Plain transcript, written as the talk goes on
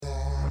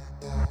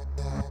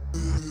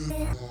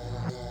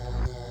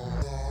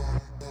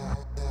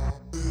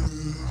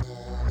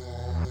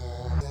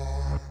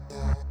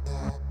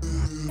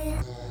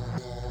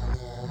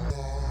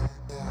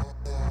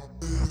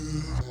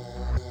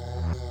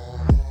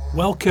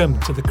Welcome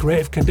to the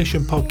Creative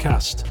Condition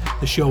Podcast,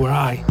 the show where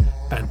I,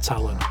 Ben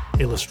Talon,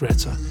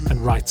 illustrator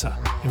and writer,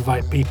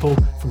 invite people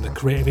from the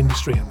creative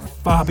industry and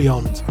far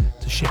beyond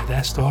to share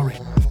their story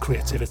of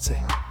creativity.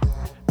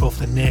 Both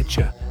the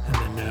nature and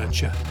the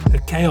nurture, the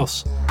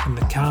chaos and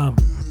the calm.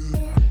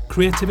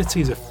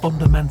 Creativity is a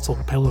fundamental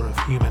pillar of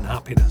human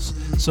happiness,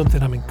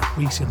 something I'm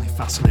increasingly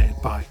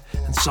fascinated by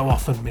and so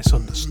often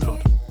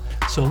misunderstood.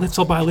 So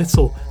little by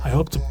little, I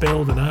hope to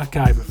build an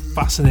archive of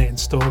fascinating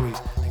stories,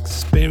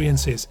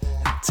 experiences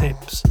and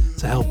tips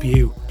to help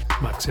you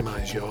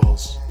maximise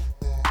yours.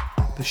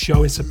 The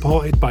show is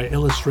supported by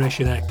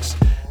Illustration X.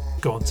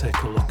 Go and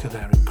take a look at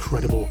their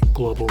incredible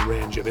global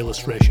range of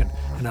illustration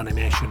and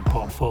animation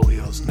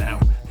portfolios now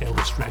at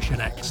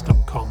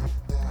illustrationx.com.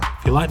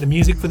 If you like the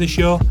music for the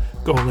show,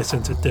 go and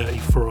listen to Dirty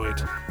Freud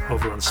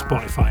over on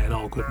Spotify and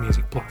all good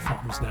music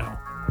platforms now.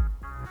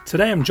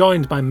 Today I'm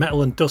joined by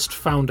Metal and Dust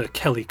founder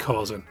Kelly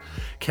Korzun.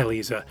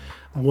 Kelly's a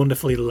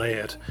wonderfully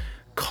layered,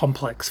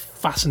 complex,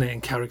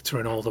 fascinating character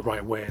in all the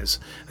right ways.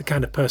 The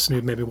kind of person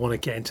who'd maybe want to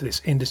get into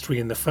this industry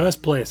in the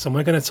first place. And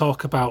we're going to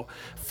talk about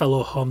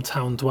fellow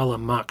hometown dweller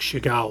Marc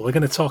Chagall. We're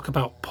going to talk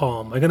about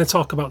porn. We're going to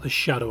talk about the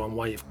shadow and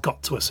why you've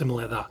got to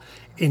assimilate that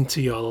into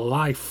your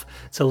life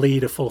to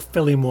lead a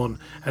fulfilling one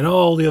and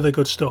all the other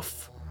good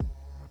stuff.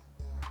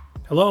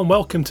 Hello and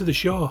welcome to the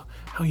show.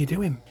 How are you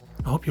doing?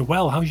 I hope you're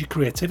well. How's your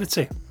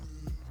creativity?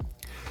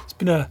 It's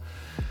been a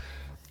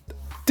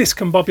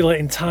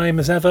discombobulating time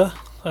as ever.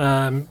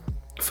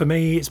 For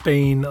me, it's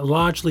been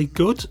largely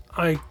good.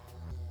 I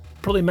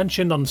probably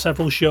mentioned on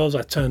several shows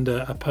I turned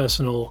a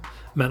personal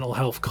mental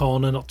health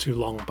corner not too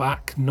long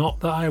back. Not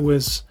that I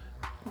was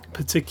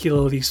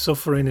particularly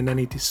suffering in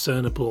any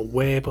discernible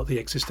way, but the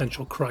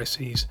existential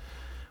crises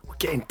were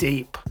getting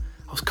deep.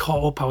 I was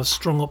caught up, I was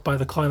strung up by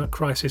the climate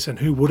crisis, and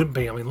who wouldn't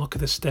be? I mean, look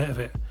at the state of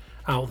it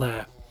out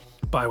there.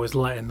 But I was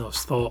letting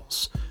those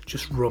thoughts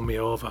just run me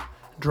over,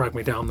 drag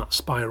me down that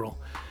spiral.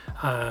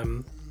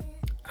 And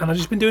I've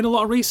just been doing a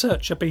lot of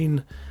research. I've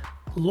been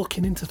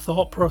looking into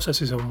thought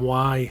processes and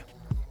why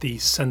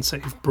these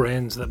sensitive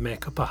brains that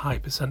make up a high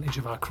percentage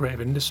of our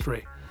creative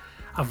industry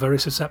are very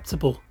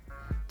susceptible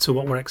to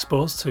what we're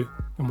exposed to,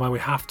 and why we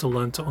have to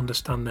learn to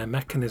understand their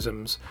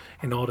mechanisms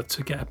in order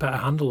to get a better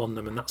handle on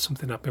them. And that's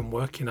something I've been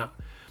working at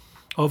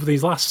over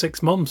these last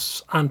 6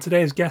 months. And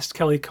today's guest,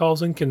 Kelly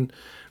Korzun, can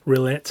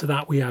relate to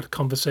that. We had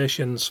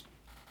conversations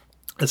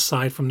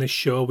aside from this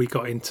show. We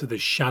got into the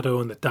shadow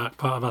and the dark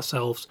part of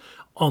ourselves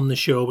on the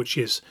show, which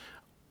is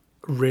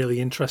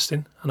really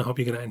interesting, and I hope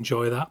you're going to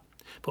enjoy that.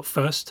 But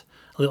first,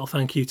 a little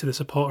thank you to the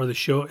supporter of the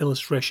show,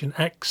 Illustration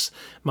X,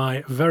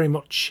 my very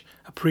much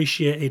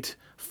appreciated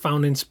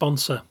founding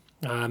sponsor.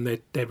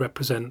 They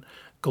represent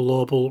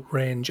global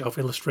range of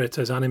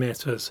illustrators,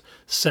 animators,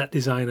 set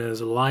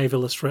designers, live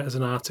illustrators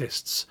and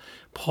artists,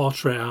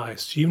 portrait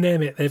artists, you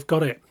name it, they've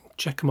got it.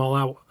 Check them all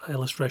out at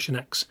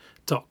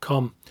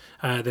illustrationx.com.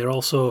 They're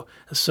also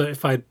a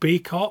certified B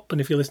Corp,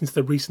 and if you listen to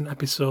the recent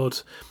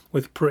episode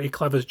with Pretty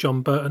Clever's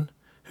John Burton,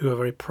 who are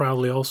very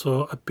proudly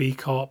also a B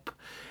Corp,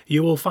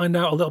 you will find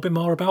out a little bit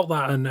more about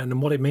that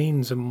and what it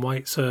means and why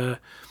it's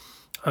a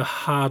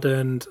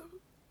hard-earned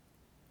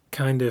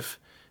kind of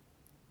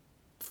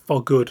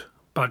for good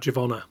badge of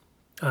honour.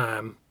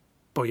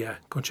 But yeah,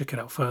 go and check it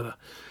out further.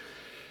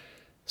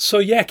 So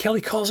yeah, Kelly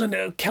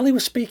Korzun. Kelly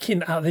was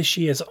speaking at this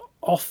year's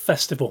Off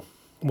Festival,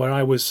 where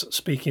I was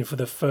speaking for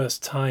the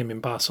first time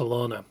in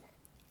Barcelona.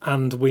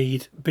 And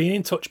we'd been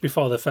in touch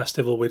before the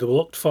festival. We'd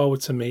looked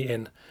forward to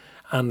meeting,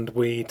 and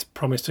we'd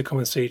promised to come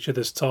and see each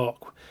other's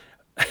talk,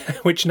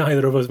 which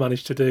neither of us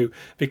managed to do,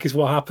 because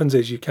what happens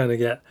is you kind of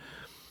get,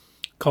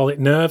 call it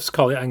nerves,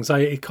 call it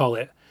anxiety, call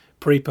it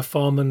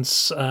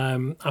pre-performance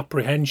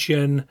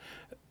apprehension.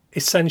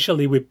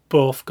 Essentially, we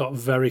both got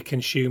very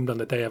consumed on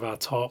the day of our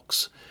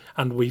talks,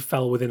 and we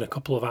fell within a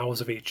couple of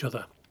hours of each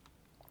other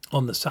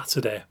on the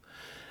Saturday.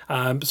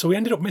 So we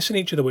ended up missing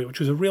each other, which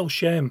was a real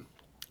shame.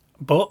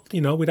 But,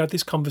 you know, we'd had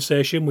this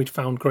conversation, we'd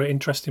found great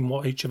interest in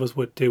what each of us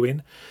were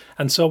doing,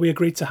 and so we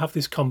agreed to have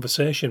this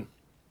conversation.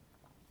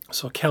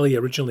 So Kelly,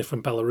 originally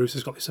from Belarus,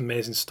 has got this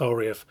amazing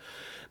story of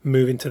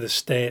moving to the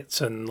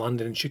States and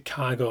landing in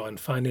Chicago and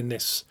finding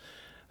this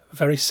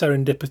very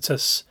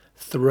serendipitous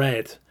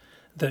thread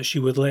that she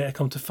would later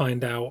come to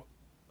find out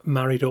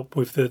married up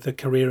with the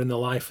career and the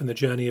life and the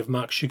journey of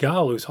Marc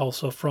Chagall, who's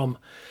also from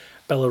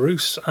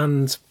Belarus.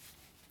 And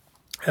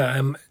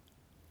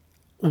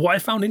what I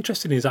found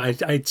interesting is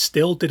I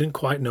still didn't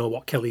quite know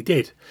what Kelly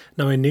did.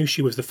 Now, I knew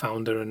she was the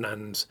founder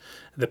and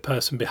the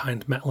person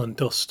behind Metal and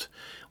Dust,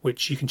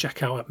 which you can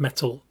check out at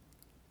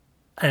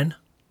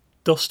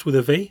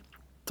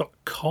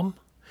metalndust.com.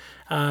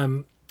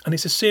 And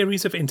it's a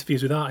series of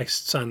interviews with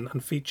artists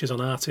and features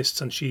on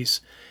artists, and she's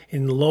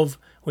in love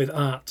with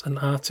art and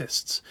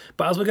artists.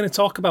 But as we're going to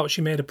talk about,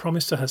 she made a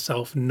promise to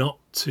herself not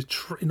to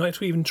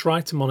even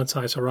try to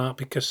monetize her art,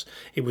 because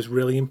it was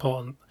really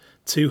important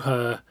to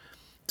her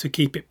to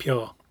keep it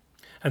pure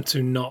and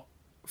to not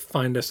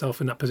find herself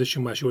in that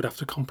position where she would have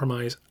to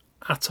compromise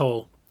at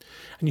all.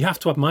 And you have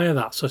to admire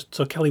that.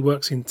 So Kelly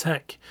works in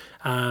tech,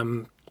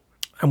 and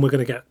we're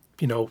going to get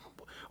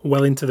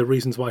well into the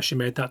reasons why she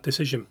made that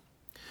decision.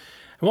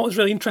 And what was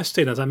really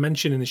interesting, as I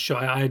mentioned in this show,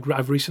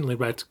 I've recently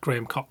read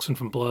Graham Coxon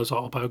from Blur's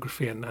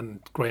autobiography, and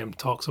Graham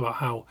talks about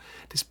how,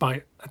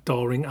 despite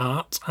adoring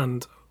art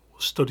and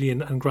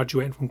studying and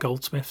graduating from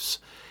Goldsmiths,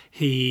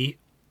 he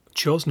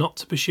chose not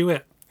to pursue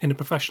it in a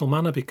professional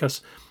manner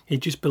because he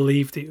just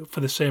believed it, for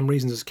the same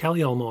reasons as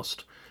Kelly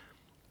almost,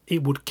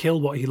 it would kill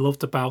what he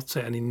loved about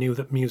it, and he knew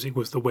that music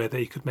was the way that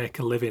he could make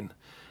a living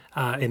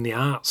in the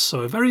arts.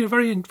 So very,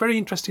 very, very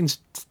interesting,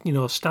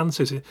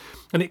 stances,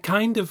 and it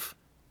kind of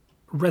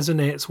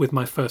resonates with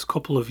my first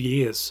couple of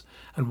years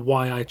and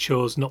why I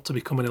chose not to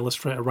become an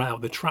illustrator right out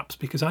of the traps,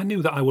 because I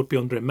knew that I would be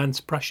under immense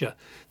pressure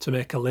to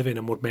make a living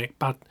and would make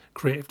bad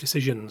creative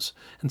decisions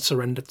and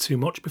surrender too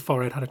much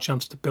before I'd had a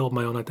chance to build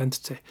my own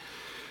identity.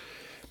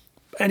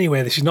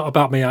 Anyway, this is not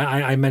about me.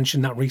 I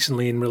mentioned that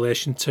recently in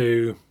relation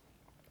to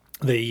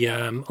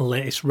the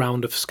latest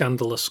round of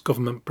scandalous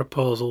government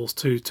proposals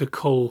to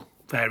cull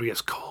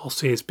various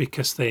courses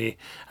because they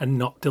are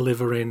not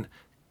delivering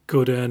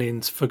good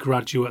earnings for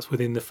graduates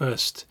within the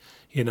first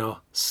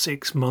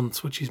 6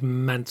 months, which is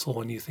mental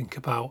when you think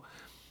about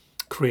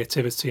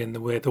creativity and the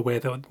way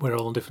that we're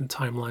all on different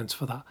timelines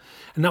for that.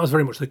 And that was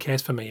very much the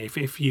case for me.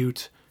 If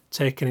you'd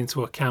taken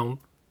into account,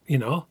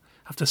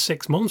 after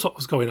 6 months what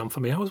was going on for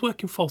me, I was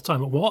working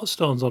full-time at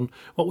Waterstones on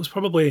what was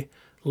probably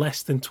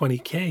less than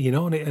 20k,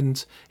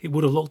 and it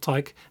would have looked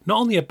like not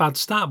only a bad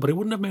start, but it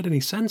wouldn't have made any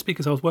sense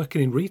because I was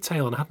working in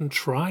retail and I hadn't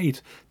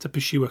tried to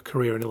pursue a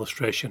career in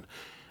illustration.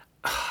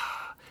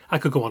 I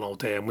could go on all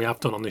day, and we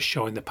have done on this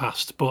show in the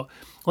past, but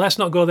let's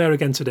not go there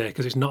again today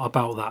because it's not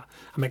about that.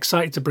 I'm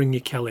excited to bring you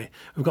Kelly.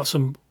 We've got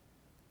some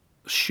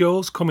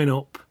shows coming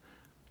up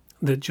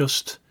that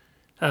just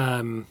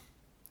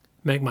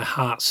make my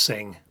heart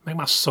sing, make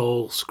my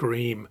soul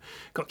scream.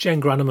 Got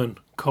Jane Graneman,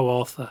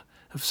 co-author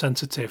of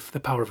Sensitive, The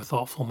Power of a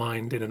Thoughtful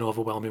Mind in an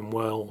Overwhelming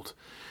World.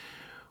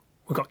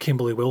 We've got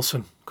Kimberly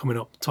Wilson coming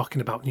up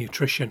talking about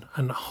nutrition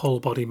and whole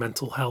body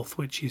mental health,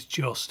 which is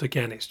just,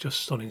 again, it's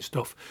just stunning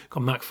stuff.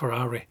 Got Mac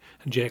Ferrari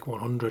and Jake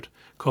 100,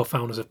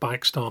 co-founders of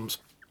Bike Storms.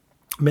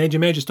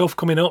 Major stuff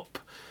coming up.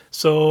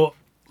 So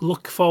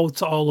look forward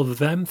to all of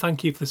them.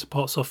 Thank you for the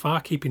support so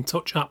far. Keep in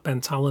touch at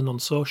Ben Talon on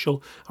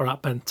social, or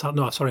at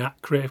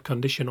Creative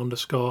Condition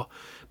 _.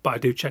 But I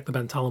do check the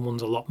Ben Talon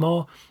ones a lot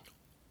more.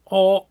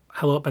 Or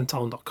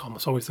hello@bentalon.com.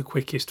 It's always the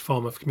quickest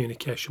form of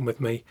communication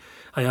with me.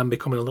 I am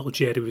becoming a little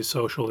jaded with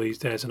social these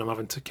days, and I'm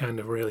having to kind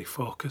of really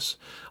focus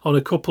on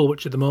a couple,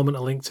 which at the moment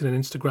are LinkedIn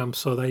and Instagram.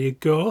 So there you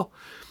go.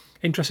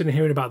 Interested in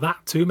hearing about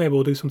that too. Maybe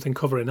we'll do something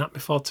covering that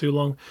before too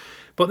long.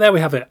 But there we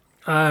have it.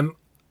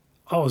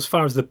 As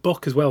far as the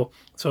book as well.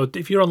 So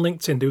if you're on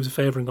LinkedIn, do us a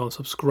favour and go and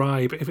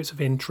subscribe. If it's of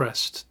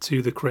interest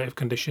to the Creative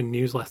Condition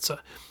newsletter,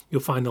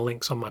 you'll find the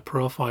links on my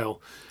profile.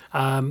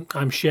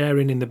 I'm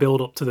sharing in the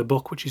build-up to the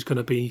book, which is going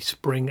to be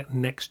spring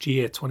next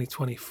year,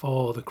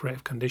 2024, the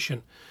Creative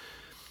Condition.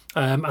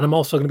 And I'm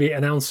also going to be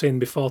announcing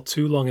before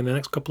too long, in the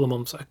next couple of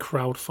months, a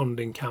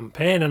crowdfunding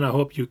campaign. And I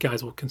hope you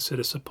guys will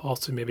consider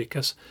supporting me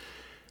because,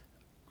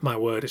 my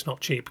word, it's not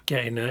cheap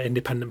getting an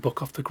independent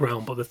book off the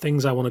ground. But the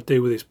things I want to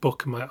do with this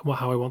book and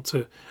how I want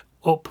to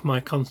up my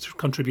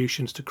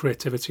contributions to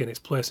creativity and its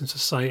place in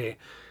society,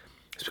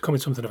 it's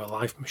becoming something of a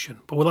life mission.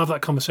 But we'll have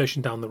that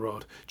conversation down the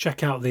road.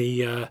 Check out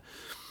the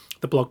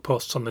blog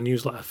posts on the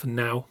newsletter for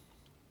now.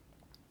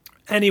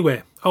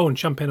 Anyway, and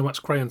Champagne and Wax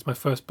Crayons, my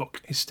first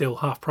book, is still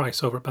half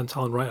price over at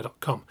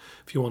bentalonwriter.com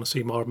if you want to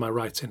see more of my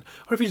writing.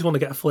 Or if you just want to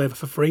get a flavour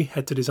for free,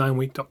 head to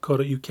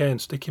designweek.co.uk and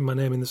stick in my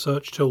name in the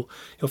search tool.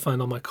 You'll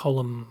find all my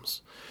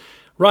columns.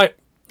 Right,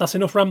 that's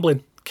enough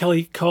rambling.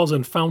 Kelly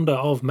Korzun, founder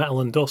of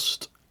Metal and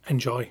Dust.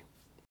 Enjoy.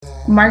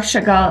 Marc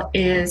Chagall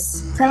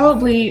is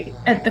probably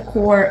at the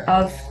core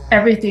of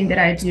everything that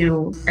I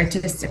do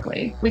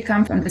artistically. We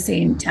come from the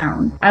same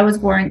town. I was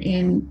born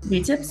in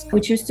Vitebsk,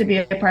 which used to be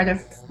a part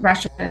of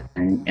Russian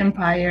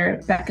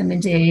Empire back in the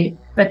day,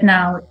 but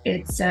now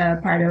it's a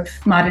part of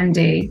modern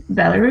day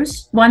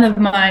Belarus. One of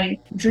my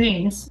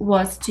dreams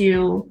was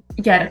to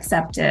get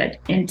accepted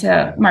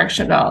into Marc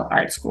Chagall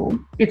Art School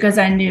because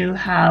I knew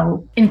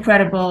how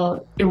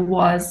incredible it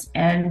was,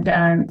 and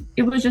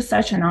it was just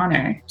such an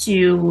honor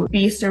to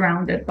be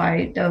surrounded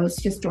by those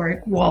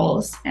historic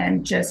walls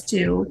and just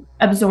to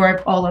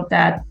absorb all of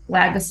that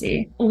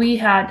legacy. We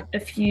had a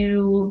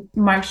few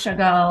Marc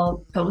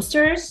Chagall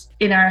posters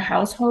in our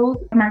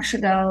household. Marc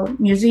Chagall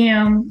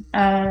Museum,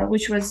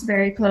 which was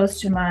very close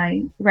to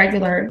my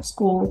regular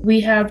school. We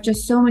have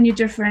just so many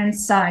different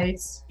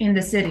sites in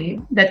the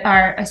city that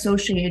are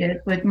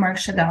associated with Marc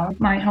Chagall.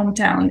 My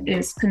hometown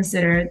is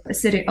considered a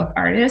city of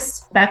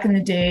artists. Back in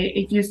the day,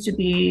 it used to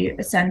be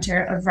a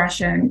center of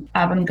Russian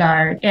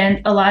avant-garde,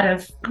 and a lot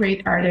of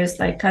great artists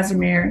like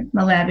Kazimir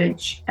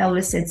Malevich,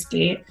 Elvis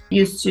Sitsky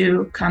used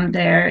used to come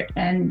there.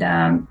 And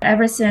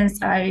ever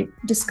since I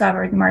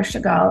discovered Marc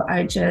Chagall,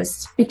 I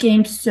just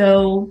became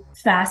so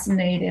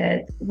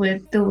fascinated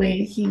with the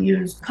way he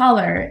used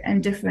color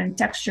and different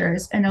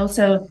textures, and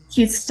also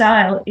his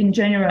style in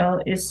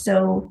general is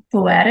so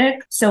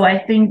poetic. So I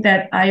think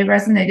that I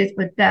resonated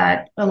with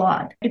that a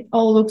lot. It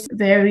all looks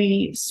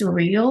very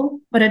surreal,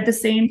 but at the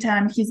same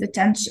time his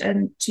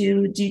attention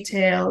to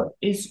detail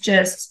is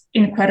just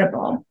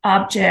incredible.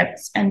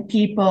 Objects and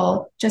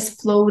people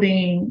just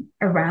floating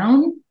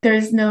around.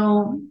 There's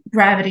no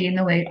gravity in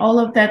a way. All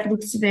of that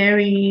looks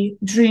very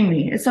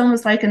dreamy. It's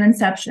almost like an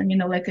inception,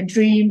 like a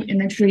dream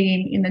in a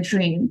dream in a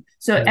dream.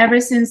 So ever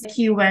since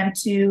he went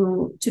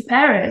to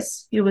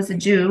Paris, he was a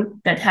Jew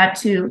that had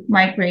to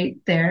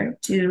migrate there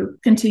to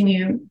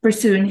continue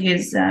pursuing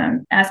his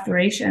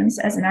aspirations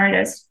as an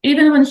artist.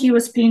 Even when he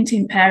was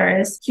painting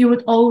Paris, he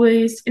would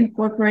always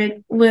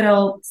incorporate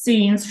little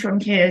scenes from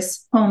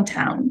his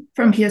hometown,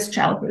 from his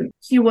childhood.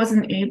 He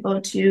wasn't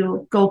able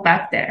to go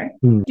back there.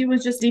 He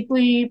was just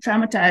deeply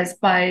traumatized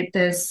by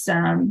this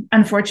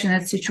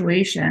unfortunate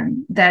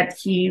situation that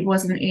he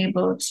wasn't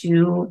able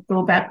to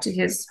go back to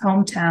his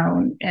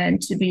hometown and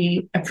to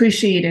be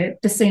appreciated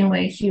the same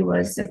way he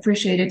was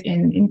appreciated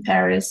in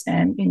Paris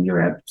and in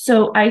Europe.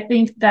 So I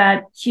think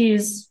that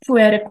his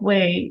poetic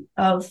way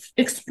of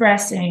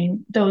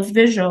expressing those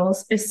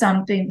visuals is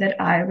something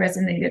that I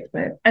resonated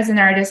with. As an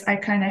artist, I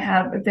kind of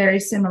have a very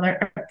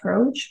similar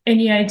approach.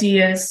 Any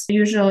ideas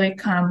usually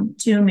come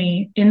to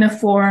me in the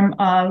form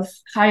of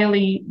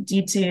highly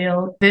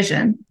detailed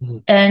vision.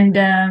 And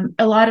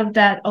a lot of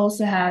that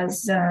also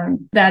has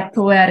that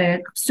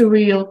poetic,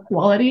 surreal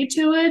quality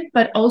to it,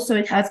 but also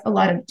it has a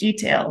lot of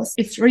details.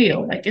 It's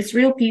real, like it's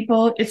real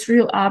people, it's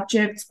real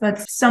objects, but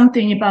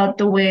something about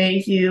the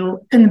way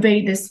you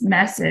convey this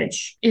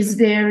message is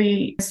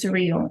very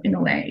surreal in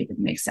a way, if it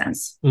makes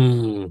sense.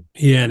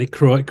 Yeah, and it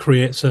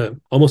creates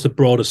almost a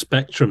broader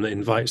spectrum that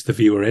invites the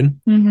viewer in,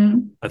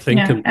 I think.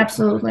 Yeah, and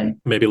absolutely.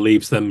 Maybe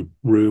leaves them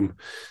room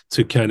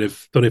to kind of,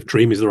 I don't know if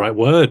dream is the right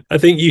word. I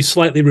think you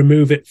slightly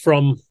remove it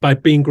from, by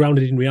being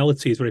grounded in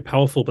reality is very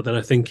powerful, but then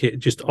I think it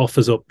just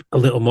offers up a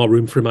little more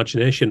room for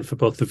imagination for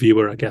both the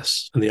viewer, I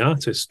guess, and the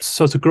artist.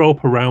 So to grow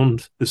up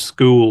around the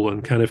school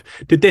and kind of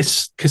did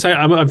this, because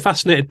I'm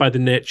fascinated by the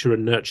nature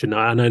and nurture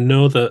now, and I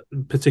know that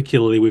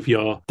particularly with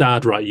your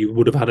dad, right, you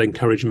would have had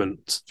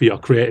encouragement for your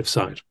creative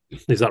side.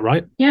 Is that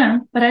right? Yeah,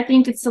 but I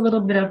think it's a little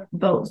bit of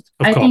both.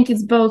 I think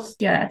it's both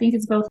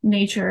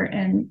nature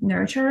and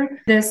nurture.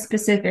 This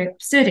specific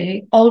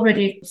city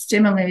already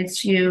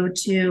stimulates you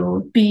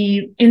to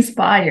be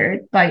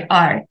inspired by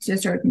art to a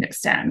certain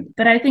extent.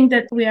 But I think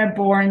that we are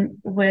born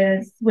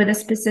with a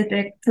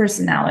specific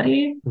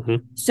personality.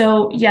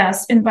 So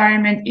yes,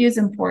 environment is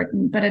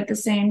important, but at the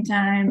same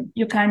time,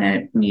 you kind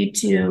of need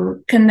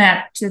to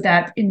connect to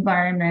that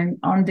environment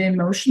on the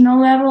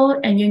emotional level,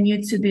 and you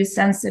need to be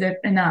sensitive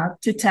enough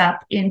to tap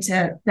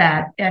into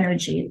that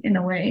energy in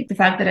a way. The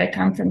fact that I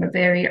come from a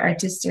very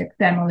artistic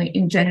family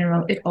in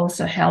general, it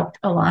also helped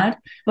a lot.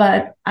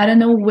 But I don't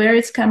know where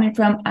it's coming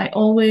from. I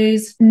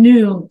always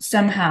knew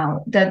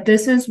somehow that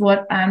this is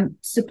what I'm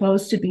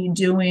supposed to be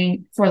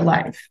doing for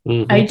life.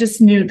 I just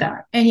knew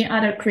that. Any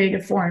other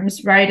creative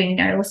forms,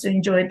 writing, I also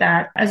enjoyed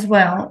that as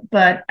well.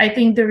 But I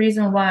think the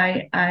reason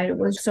why I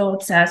was so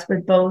obsessed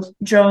with both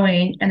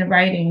drawing and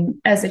writing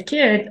as a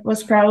kid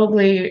was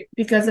probably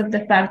because of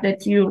the fact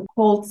that you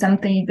hold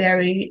something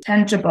very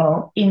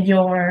tangible in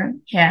your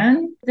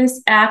hand.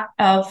 This act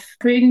of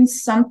creating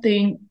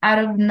something out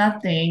of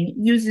nothing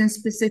using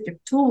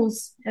specific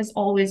tools has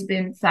always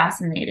been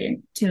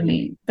fascinating to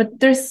me. But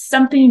there's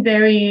something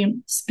very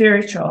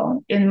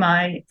spiritual in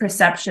my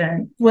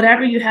perception.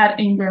 Whatever you had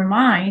in your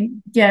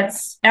mind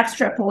gets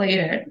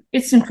extrapolated.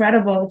 It's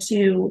incredible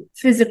to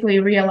physically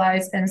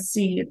realize and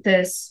see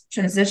this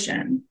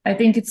transition. I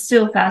think it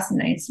still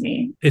fascinates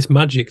me. It's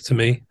magic to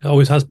me. It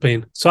always has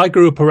been. So I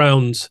grew up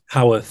around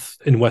Haworth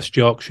in West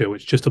Yorkshire,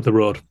 which is just up the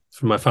road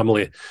from my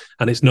family,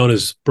 and it's known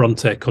as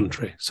Bronte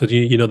country. So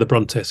you know the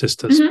Bronte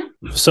sisters.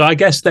 So I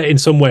guess that in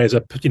some ways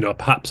are,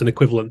 perhaps an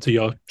equivalent to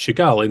your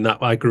Chagall, in that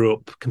I grew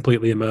up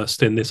completely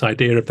immersed in this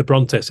idea of the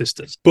Bronte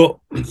sisters. But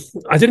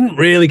I didn't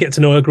really get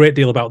to know a great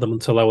deal about them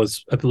until I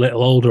was a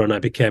little older and I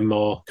became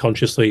more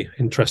consciously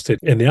interested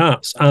in the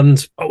arts.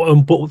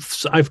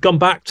 But I've gone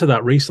back to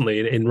that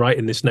recently in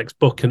writing this next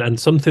book, and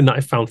something that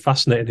I found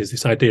fascinating is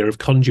this idea of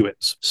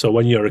conduits. So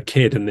when you're a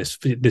kid and this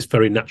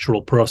very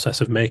natural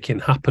process of making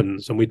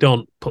happens, and we don't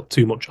put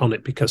too much on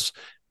it because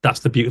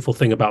that's the beautiful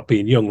thing about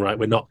being young, right?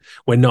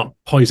 We're not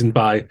poisoned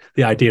by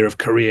the idea of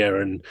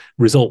career and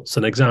results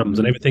and exams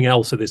and everything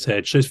else at this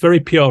age. So it's very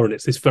pure, and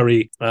it's this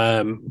very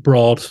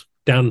broad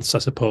dance, I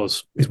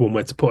suppose, is one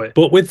way to put it.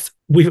 But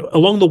we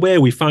along the way,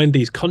 we find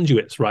these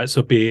conduits, right?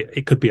 So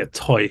it could be a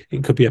toy,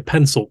 it could be a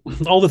pencil,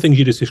 all the things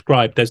you just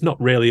described. There's not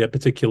really a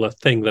particular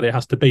thing that it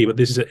has to be, but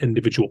this is an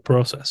individual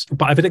process.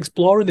 But I've been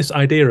exploring this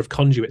idea of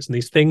conduits and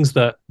these things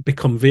that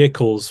become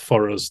vehicles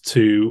for us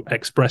to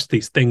express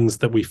these things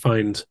that we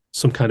find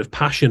some kind of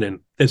passion in.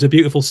 There's a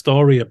beautiful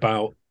story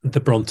about the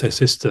Bronte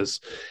sisters.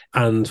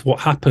 And what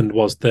happened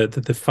was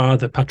the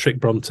father, Patrick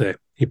Bronte,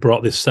 he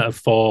brought this set of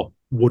 4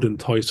 wooden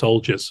toy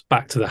soldiers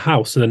back to the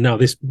house. And then now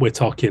we're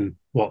talking,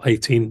 what,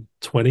 1820s,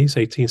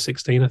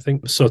 1816, I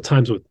think. So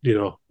times were,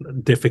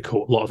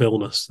 difficult, a lot of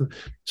illness.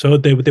 So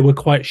they were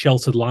quite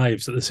sheltered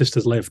lives that the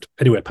sisters lived.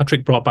 Anyway,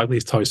 Patrick brought back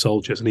these toy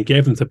soldiers and he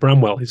gave them to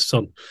Bramwell, his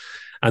son.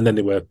 And then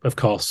they were, of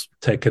course,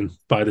 taken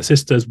by the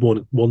sisters,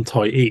 one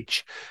toy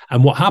each.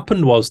 And what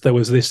happened was there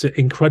was this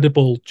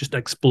incredible just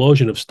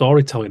explosion of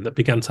storytelling that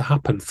began to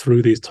happen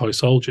through these toy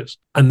soldiers.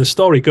 And the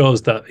story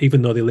goes that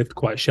even though they lived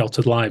quite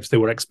sheltered lives, they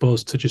were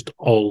exposed to just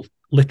all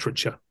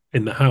literature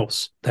in the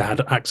house. They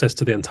had access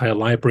to the entire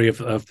library of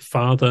the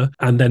father.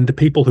 And then the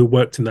people who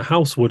worked in the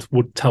house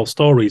would tell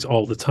stories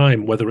all the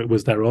time, whether it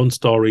was their own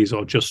stories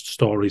or just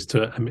stories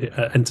to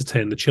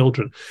entertain the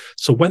children.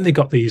 So when they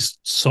got these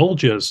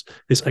soldiers,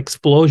 this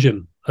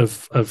explosion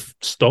of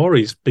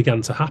stories began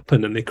to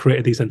happen, and they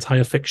created these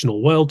entire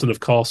fictional worlds. And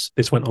of course,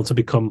 this went on to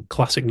become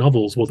classic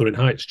novels, Wuthering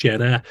Heights,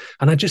 Jane Eyre.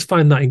 And I just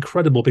find that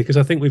incredible because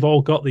I think we've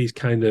all got these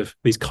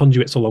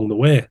conduits along the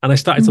way. And I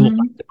started to look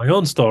back at my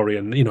own story,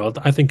 and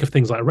I think of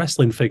things like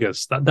wrestling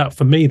figures. That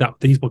for me, that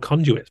these were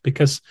conduits,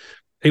 because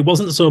it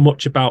wasn't so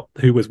much about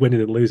who was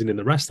winning and losing in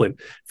the wrestling.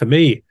 For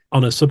me,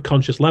 on a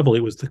subconscious level,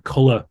 it was the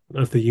colour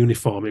of the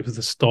uniform. It was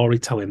the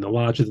storytelling, the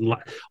larger than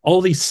life,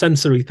 all these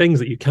sensory things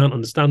that you can't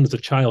understand as a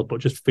child, but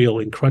just feel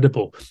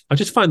incredible. I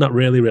just find that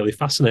really, really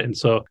fascinating.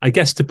 So I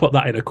guess to put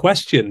that in a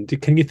question,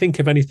 can you think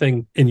of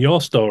anything in your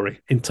story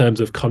in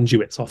terms of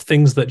conduits or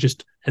things that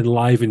just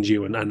enlivened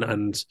you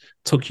and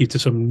took you to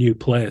some new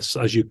place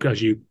as you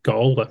got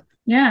older?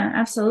 Yeah,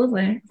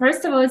 absolutely.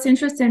 First of all, it's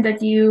interesting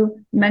that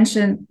you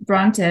mentioned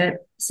Bronte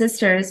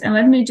sisters. And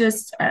I'm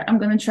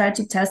going to try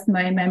to test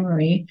my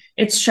memory.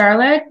 It's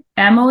Charlotte,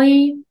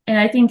 Emily, and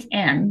I think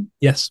Anne.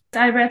 Yes.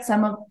 I read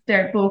some of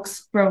their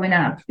books growing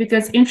up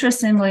because,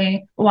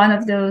 interestingly, one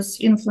of those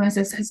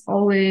influences has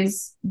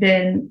always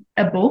been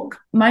a book.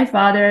 My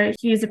father,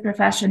 he is a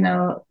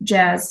professional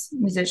jazz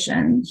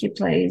musician. He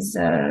plays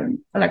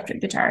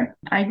electric guitar.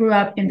 I grew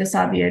up in the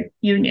Soviet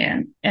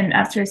Union, and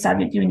after the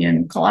Soviet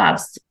Union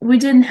collapsed, we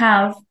didn't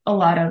have a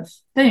lot of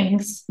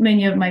things.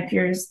 Many of my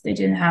peers, they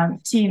didn't have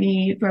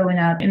TV growing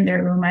up in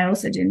their room. I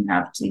also didn't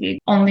have TV,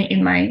 only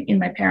in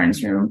my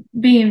parents' room.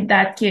 Being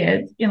that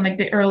kid in like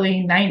the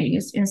early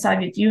 90s in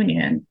Soviet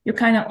Union, you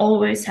kind of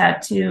always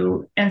had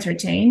to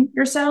entertain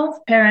yourself.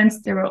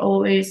 Parents, they were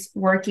always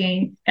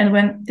working. And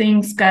when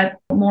things got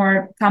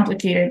more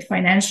complicated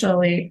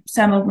financially,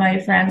 some of my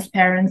friends'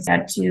 parents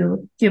had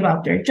to give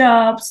up their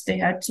jobs. They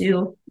had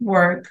to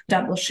work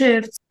double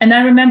shifts. And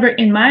I remember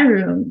in my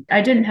room,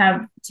 I didn't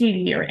have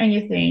TV or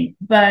anything,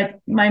 but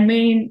my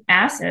main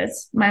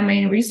assets, my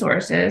main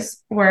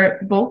resources were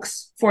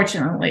books,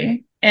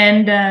 fortunately,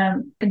 and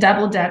a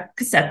double-deck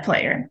cassette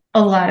player,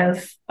 a lot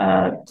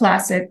of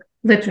classic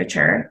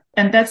literature.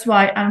 And that's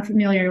why I'm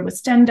familiar with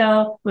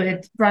Stendhal,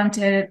 with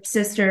Bronte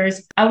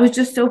sisters. I was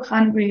just so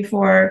hungry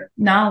for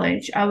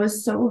knowledge. I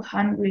was so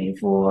hungry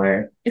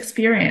for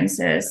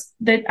experiences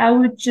that I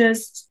would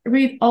just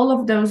read all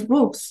of those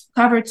books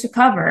cover to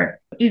cover.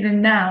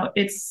 Even now,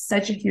 it's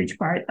such a huge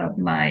part of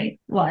my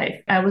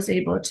life. I was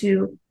able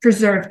to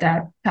preserve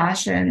that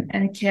passion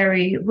and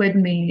carry with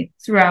me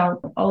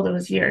throughout all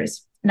those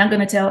years. Not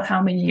going to tell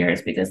how many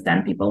years because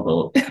then people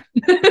will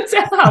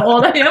tell how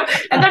old I am.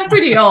 And I'm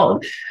pretty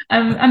old.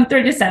 I'm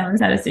 37,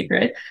 it's not a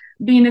secret.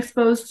 Being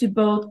exposed to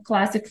both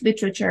classic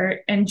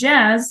literature and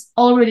jazz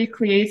already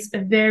creates a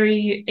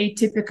very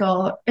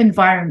atypical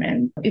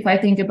environment. If I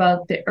think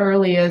about the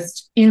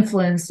earliest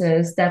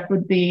influences, that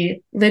would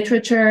be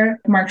literature,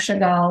 Marc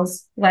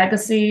Chagall's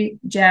legacy,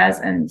 jazz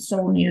and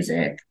soul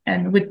music,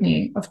 and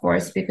Whitney, of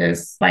course,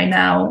 because by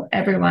now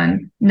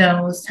everyone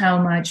knows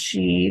how much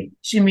she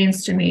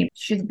means to me.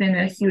 She's been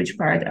a huge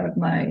part of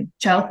my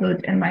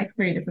childhood and my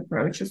creative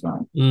approach as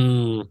well.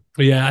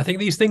 Yeah, I think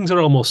these things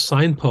are almost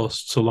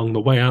signposts along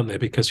the way, aren't they?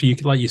 Because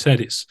like you said,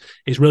 it's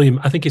really,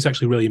 I think it's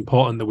actually really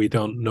important that we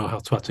don't know how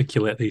to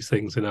articulate these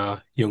things in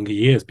our younger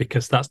years,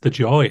 because that's the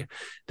joy.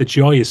 The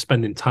joy is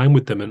spending time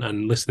with them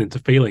and listening to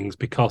feelings,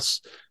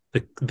 because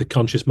the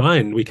conscious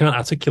mind, we can't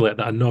articulate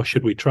that, and nor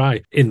should we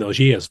try in those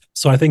years.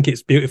 So I think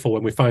it's beautiful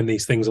when we find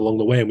these things along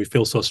the way and we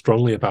feel so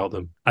strongly about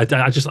them. I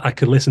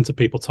could listen to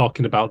people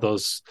talking about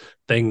those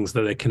things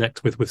that they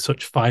connect with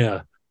such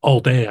fire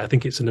all day. I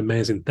think it's an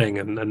amazing thing,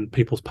 and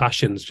people's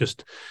passions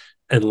just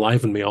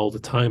enliven me all the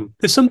time.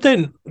 There's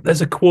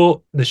a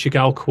quote, the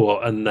Chagall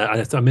quote, and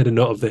I made a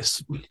note of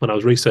this when I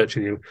was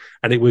researching you,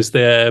 and it was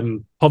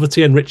the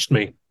poverty enriched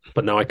me,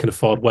 but now I can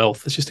afford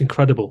wealth. It's just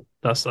incredible.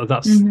 That's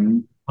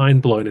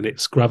mind-blowing in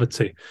its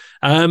gravity.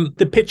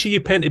 The picture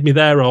you painted me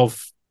there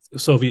of the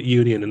Soviet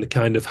Union and the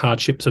kind of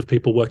hardships of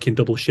people working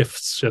double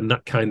shifts and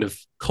that kind of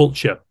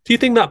culture, do you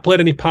think that played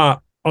any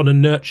part on a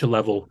nurture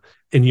level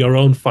in your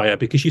own fire?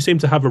 Because you seem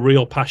to have a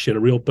real passion, a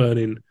real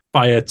burning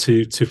fire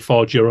to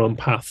forge your own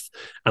path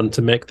and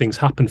to make things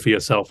happen for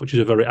yourself, which is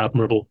a very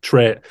admirable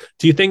trait.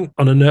 Do you think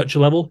on a nurture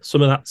level,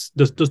 some of that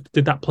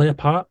did that play a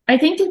part? I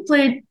think it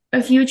played a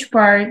huge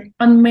part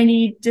on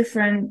many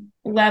different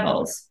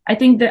levels. I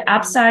think the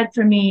upside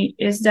for me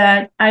is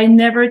that I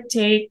never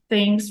take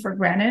things for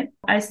granted.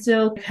 I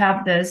still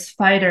have this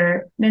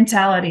fighter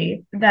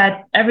mentality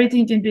that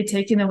everything can be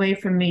taken away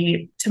from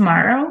me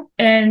tomorrow.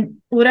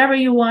 And whatever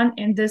you want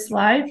in this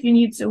life, you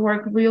need to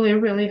work really,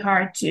 really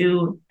hard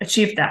to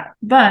achieve that.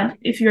 But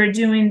if you're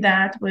doing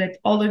that with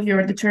all of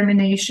your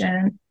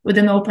determination, with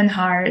an open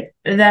heart,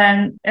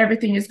 then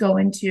everything is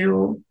going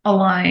to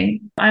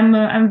align.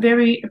 I'm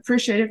very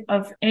appreciative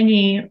of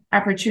any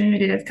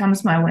opportunity that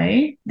comes my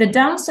way. The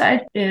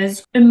downside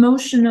is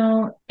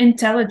emotional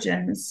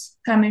intelligence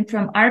coming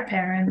from our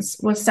parents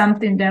was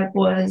something that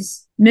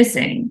was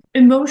missing.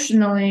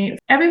 Emotionally,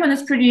 everyone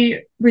is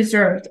pretty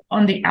reserved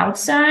on the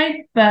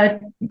outside, but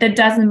that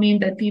doesn't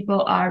mean that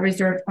people are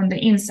reserved on the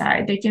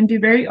inside. They can be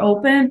very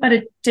open, but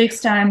it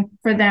takes time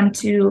for them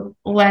to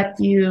let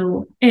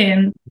you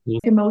in.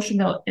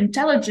 Emotional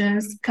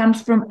intelligence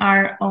comes from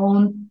our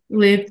own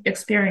lived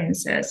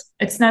experiences.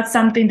 It's not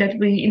something that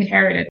we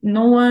inherited.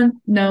 No one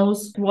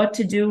knows what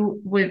to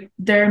do with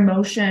their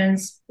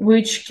emotions,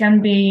 which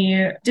can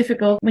be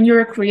difficult when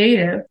you're a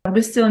creative.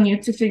 We still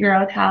need to figure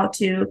out how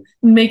to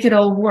make it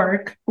all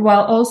work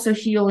while also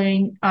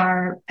healing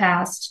our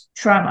past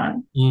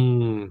trauma.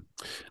 And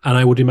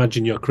I would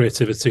imagine your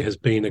creativity has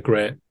been a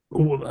great,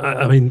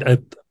 I mean,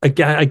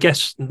 I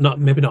guess not,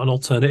 maybe not an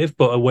alternative,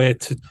 but a way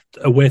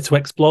to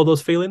explore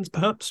those feelings,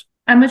 perhaps.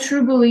 I'm a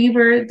true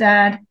believer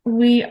that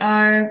we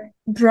are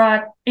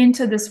brought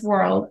into this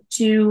world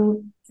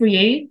to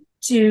create,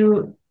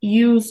 to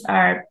use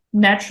our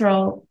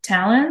natural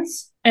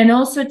talents, and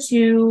also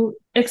to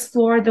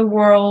explore the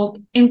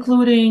world,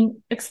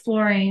 including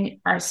exploring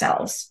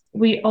ourselves.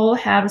 We all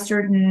have a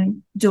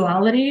certain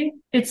duality.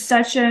 It's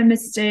such a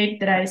mistake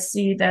that I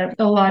see that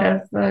a lot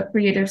of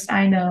creatives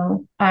I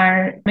know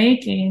are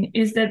making,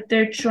 is that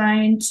they're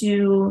trying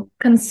to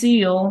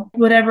conceal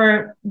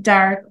whatever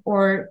dark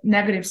or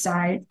negative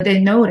side they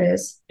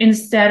notice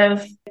instead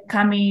of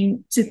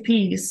coming to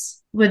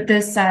peace with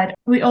this side.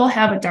 We all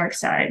have a dark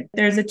side.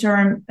 There's a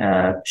term,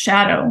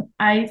 shadow.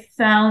 I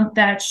found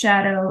that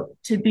shadow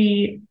to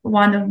be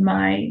one of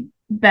my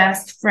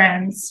best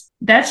friends.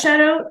 That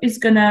shadow is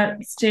gonna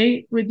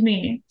stay with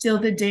me till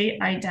the day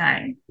I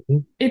die. Mm-hmm.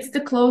 It's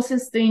the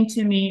closest thing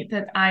to me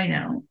that I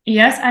know.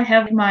 Yes, I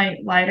have my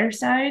lighter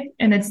side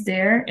and it's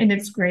there and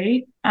it's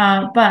great.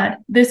 But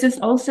this is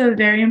also a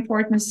very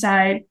important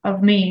side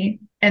of me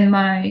and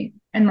my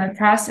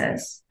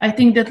process. I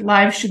think that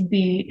life should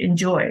be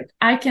enjoyed.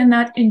 I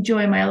cannot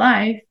enjoy my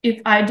life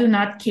if I do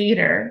not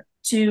cater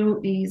to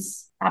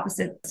these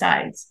opposite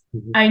sides.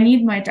 Mm-hmm. I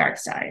need my dark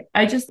side.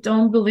 I just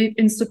don't believe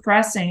in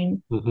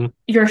suppressing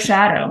your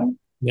shadow.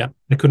 Yeah,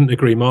 I couldn't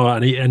agree more.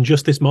 And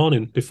just this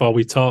morning, before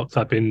we talked,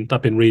 I've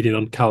been reading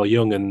on Carl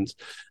Jung and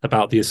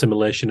about the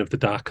assimilation of the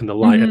dark and the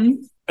light.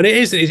 Mm-hmm. And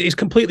it's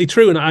completely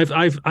true. And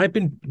I've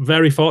been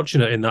very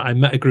fortunate in that I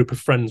met a group of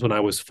friends when I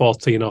was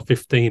 14 or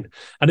 15.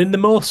 And in the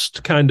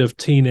most kind of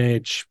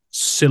teenage,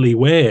 silly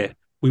way,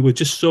 we were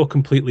just so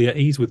completely at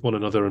ease with one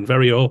another and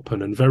very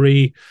open and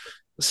very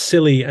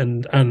silly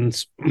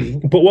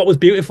but what was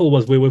beautiful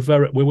was we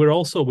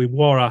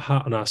wore our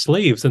heart on our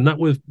sleeves, and that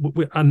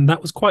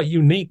was quite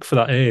unique for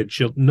that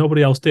age.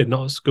 Nobody else did,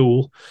 not at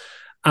school.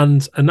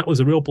 And that was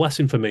a real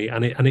blessing for me,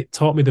 and it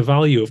taught me the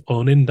value of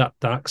owning that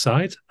dark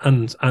side.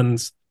 And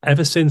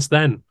ever since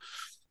then,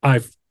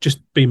 I've just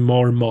been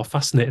more and more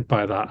fascinated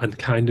by that and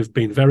kind of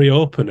been very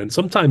open. And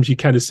sometimes you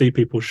kind of see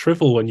people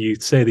shrivel when you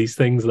say these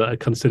things that are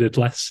considered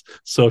less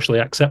socially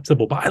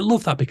acceptable. But I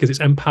love that because it's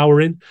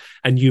empowering,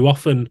 and you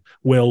often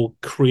will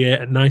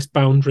create a nice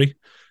boundary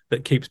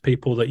that keeps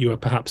people that you are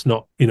perhaps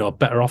not,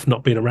 better off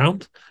not being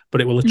around, but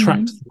it will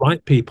attract the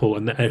right people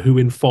and who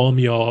inform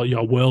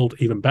your world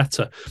even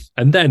better.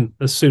 And then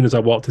as soon as I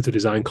walked into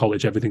design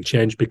college, everything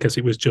changed because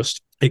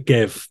it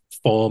gave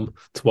form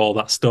to all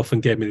that stuff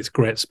and gave me this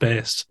great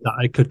space that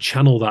I could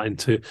channel that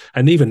into.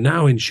 And even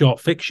now in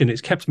short fiction,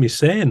 it's kept me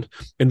sane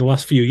in the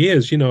last few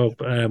years,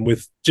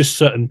 with just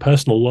certain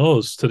personal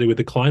laws to do with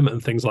the climate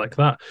and things like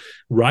that.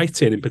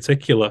 Writing in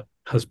particular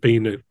has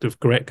been of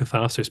great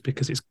catharsis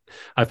because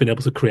I've been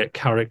able to create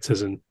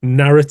characters and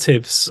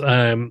narratives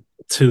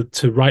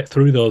to write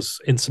through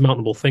those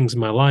insurmountable things in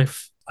my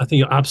life. I think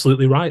you're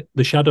absolutely right.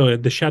 The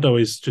shadow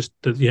is just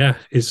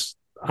is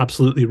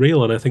absolutely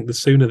real, and I think the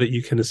sooner that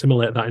you can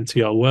assimilate that into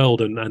your world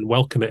and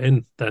welcome it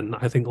in, then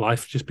I think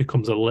life just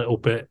becomes a little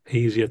bit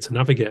easier to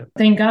navigate.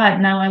 Thank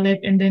God now I live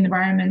in the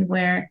environment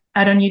where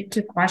I don't need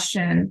to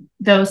question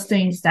those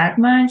things that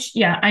much.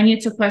 Yeah, I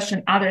need to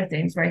question other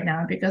things right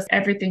now because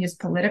everything is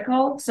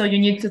political, so you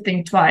need to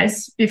think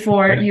twice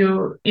before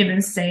you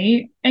even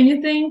say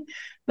anything.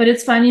 But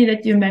it's funny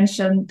that you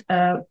mentioned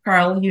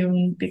Carl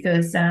Jung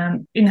because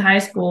in high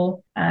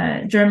school,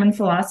 German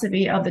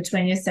philosophy of the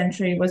 20th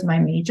century was my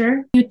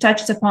major. You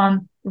touched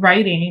upon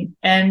writing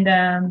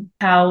and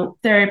how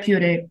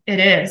therapeutic it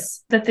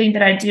is. The thing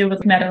that I do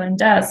with Metal and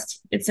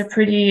Dust, it's a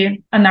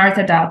pretty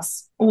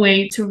unorthodox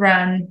way to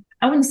run,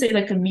 I wouldn't say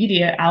like a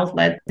media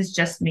outlet. It's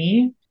just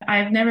me.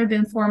 I've never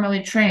been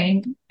formally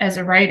trained as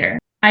a writer.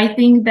 I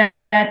think that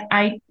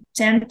I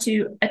tend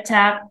to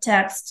attack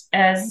text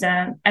as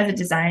a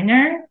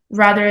designer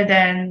rather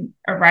than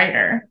a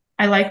writer.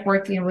 I like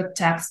working with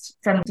text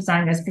from a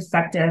designer's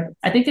perspective.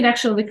 I think it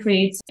actually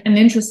creates an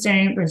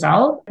interesting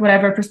result.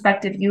 Whatever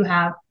perspective you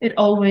have, it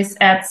always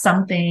adds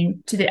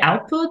something to the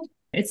output.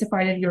 It's a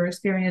part of your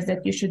experience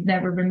that you should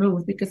never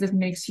remove because it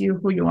makes you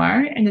who you are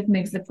and it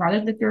makes the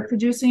product that you're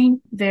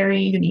producing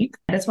very unique.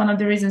 That's one of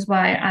the reasons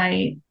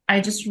why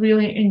I just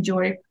really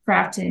enjoy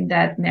crafting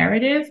that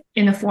narrative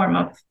in a form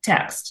of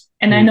text.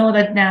 And I know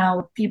that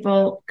now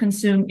people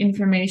consume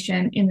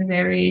information in a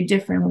very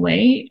different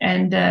way,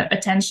 and the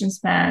attention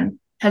span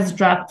has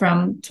dropped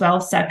from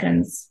 12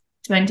 seconds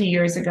 20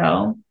 years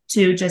ago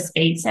to just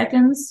 8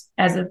 seconds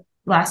as of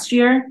last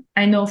year.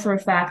 I know for a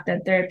fact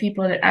that there are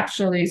people that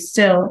actually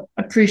still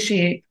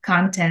appreciate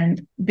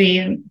content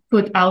being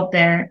put out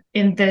there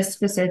in this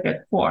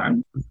specific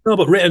form. No,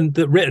 but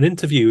the written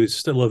interview is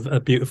still a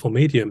beautiful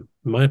medium,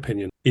 in my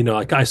opinion. You know,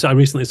 like I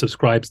recently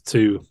subscribed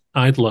to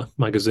Idler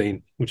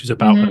magazine, which is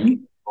about a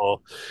more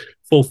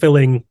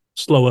fulfilling,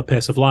 slower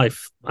pace of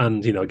life,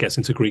 and you know, it gets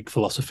into Greek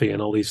philosophy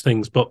and all these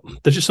things. But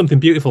there's just something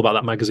beautiful about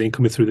that magazine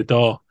coming through the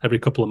door every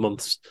couple of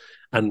months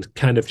and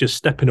kind of just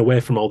stepping away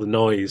from all the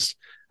noise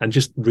and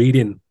just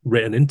reading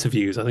written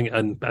interviews, I think,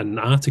 and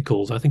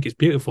articles. I think it's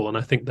beautiful. And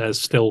I think there's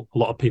still a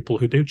lot of people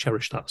who do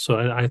cherish that. So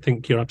I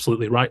think you're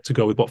absolutely right to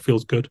go with what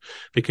feels good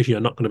because you're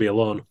not going to be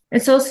alone.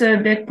 It's also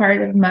a big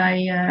part of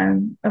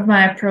my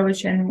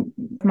approach and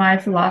my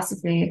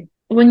philosophy.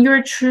 When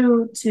you're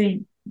true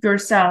to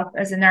yourself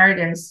as an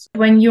artist,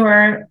 when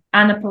you're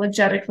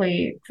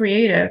unapologetically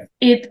creative,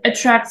 it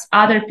attracts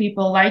other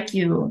people like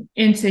you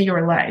into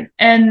your life.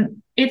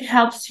 And it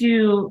helps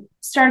you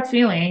start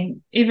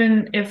feeling,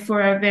 even if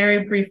for a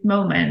very brief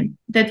moment,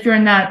 that you're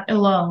not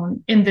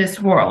alone in this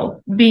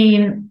world,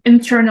 being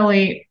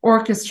internally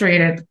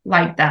orchestrated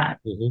like that.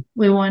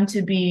 We want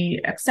to be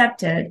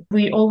accepted.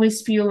 We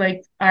always feel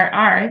like our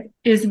art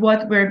is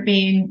what we're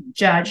being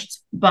judged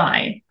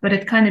by, but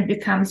it kind of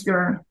becomes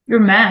your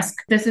mask.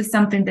 This is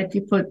something that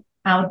you put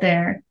out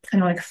there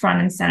kind of like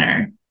front and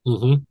center.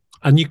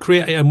 And you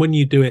create, and when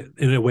you do it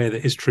in a way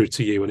that is true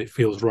to you and it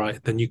feels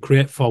right, then you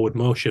create forward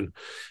motion.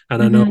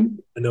 And I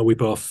know we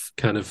both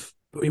kind of,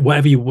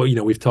 whatever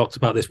we've talked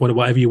about this,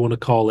 whatever you want to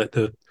call it,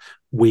 the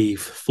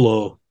weave,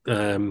 flow,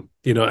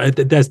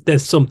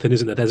 there's something,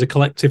 isn't there? There's a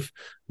collective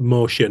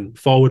motion.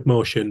 Forward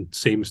motion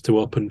seems to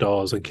open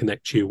doors and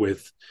connect you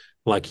with,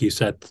 like you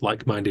said,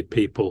 like-minded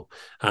people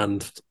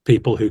and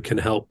people who can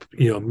help,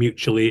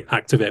 mutually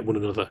activate one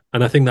another.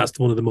 And I think that's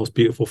one of the most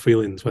beautiful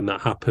feelings when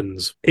that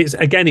happens.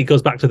 It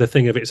goes back to the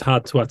thing of it's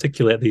hard to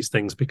articulate these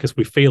things because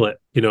we feel it,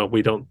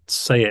 we don't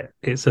say it.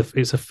 It's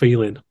a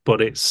feeling,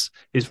 but it's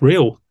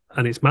real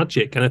and it's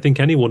magic. And I think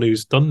anyone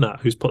who's done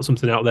that, who's put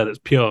something out there that's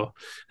pure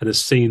and has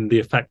seen the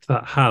effect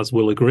that has,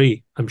 will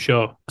agree, I'm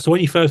sure. So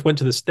when you first went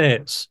to the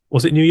States,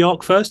 was it New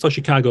York first or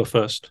Chicago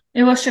first?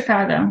 It was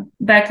Chicago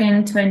back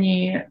in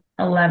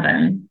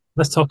 2011.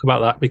 Let's talk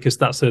about that because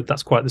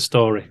that's quite the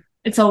story.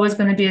 It's always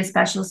going to be a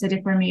special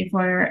city for me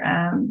for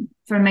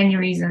many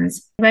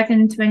reasons. Back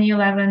in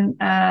 2011,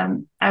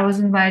 I was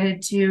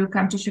invited to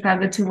come to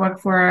Chicago to work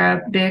for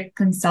a big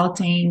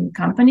consulting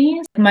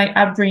company. My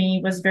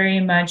upbringing was very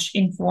much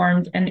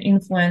informed and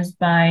influenced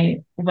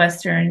by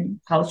Western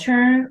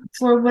culture.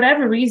 For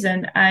whatever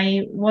reason,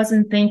 I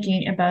wasn't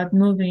thinking about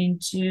moving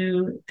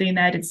to the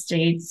United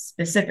States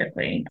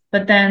specifically.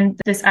 But then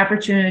this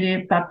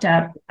opportunity popped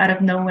up out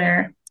of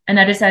nowhere, and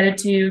I decided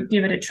to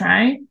give it a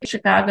try.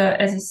 Chicago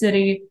as a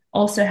city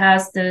also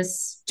has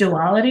this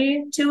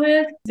duality to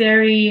it,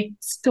 very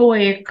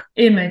stoic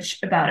image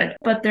about it.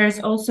 But there's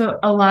also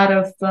a lot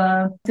of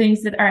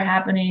things that are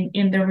happening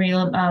in the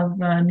realm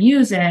of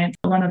music.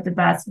 One of the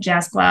best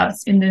jazz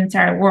clubs in the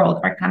entire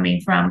world are coming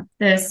from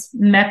this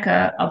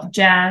mecca of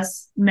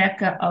jazz,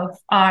 mecca of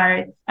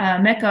art,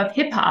 mecca of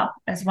hip hop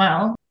as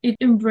well. It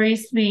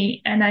embraced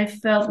me and I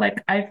felt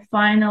like I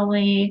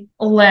finally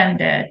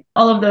landed.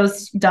 All of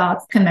those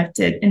dots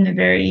connected in a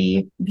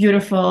very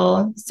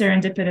beautiful,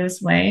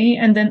 serendipitous way.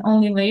 And then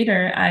only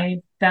later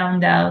I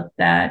found out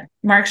that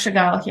Marc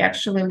Chagall, he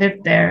actually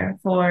lived there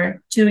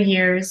for 2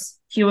 years.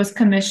 He was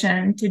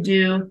commissioned to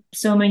do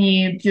so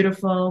many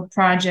beautiful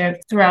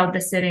projects throughout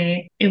the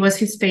city. It was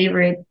his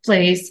favorite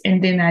place in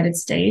the United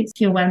States.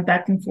 He went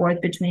back and forth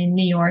between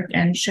New York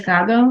and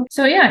Chicago.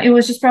 So yeah, it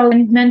was just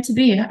probably meant to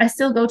be. I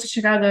still go to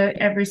Chicago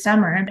every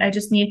summer. I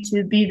just need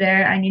to be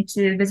there. I need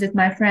to visit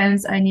my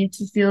friends. I need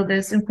to feel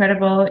this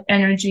incredible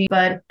energy.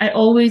 But I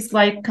always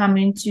like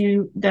coming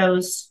to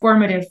those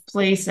formative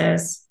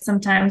places.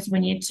 Sometimes we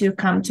need to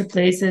come to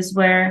places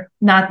where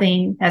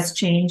nothing has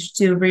changed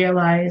to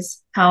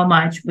realize how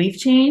much we've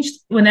changed.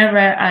 Whenever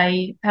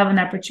I have an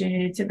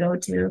opportunity to go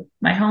to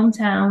my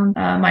hometown,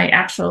 my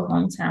actual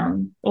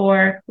hometown,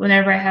 or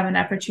whenever I have an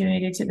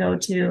opportunity to go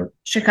to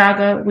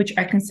Chicago, which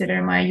I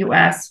consider my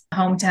US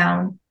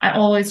hometown, I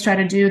always try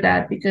to do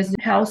that because it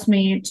helps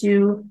me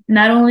to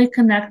not only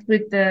connect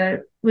with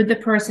the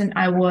person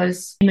I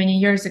was many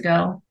years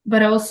ago,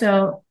 but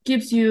also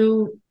gives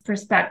you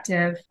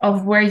perspective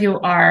of where you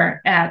are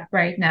at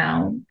right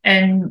now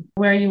and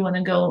where you want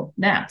to go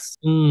next.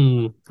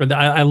 And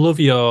I love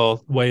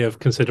your way of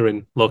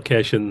considering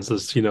locations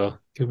as,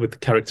 with the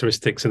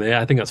characteristics in it.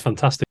 I think that's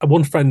fantastic.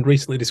 One friend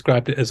recently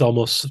described it as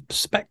almost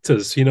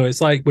specters.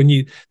 It's like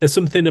there's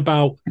something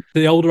about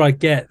the older I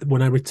get,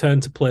 when I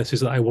return to places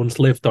that I once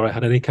lived or I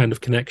had any kind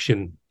of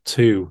connection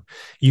to,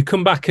 you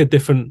come back a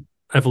different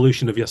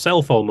evolution of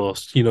yourself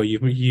almost.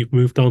 You've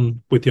moved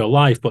on with your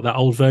life, but that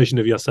old version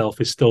of yourself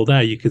is still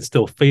there. You can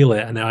still feel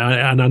it. And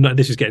I know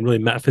this is getting really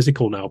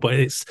metaphysical now, but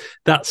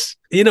that's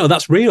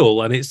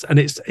real, and it's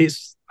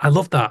I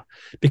love that,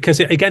 because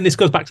again, this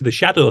goes back to the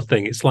shadow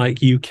thing. It's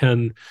like you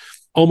can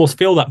almost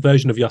feel that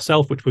version of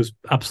yourself, which was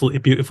absolutely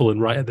beautiful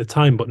and right at the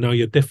time, but now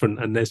you're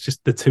different, and there's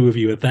just the two of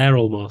you are there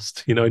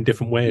almost, in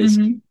different ways.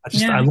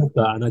 I love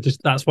that, and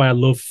that's why I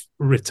love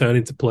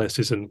returning to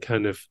places and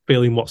kind of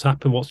feeling what's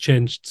happened, what's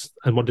changed,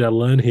 and what did I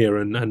learn here,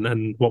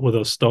 and what were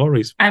those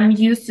stories. I'm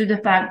used to the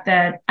fact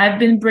that I've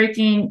been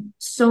breaking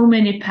so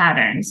many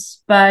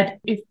patterns, but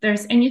if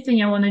there's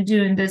anything I want to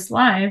do in this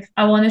life,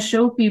 I want to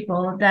show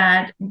people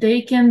that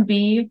they can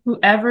be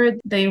whoever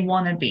they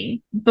want to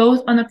be,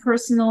 both on a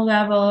personal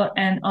level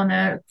and on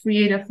a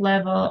creative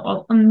level,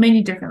 or on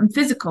many different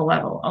physical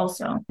level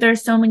also.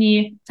 There's so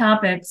many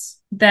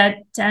topics that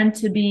tend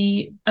to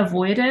be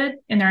avoided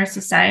in our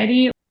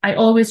society. I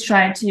always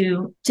try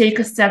to take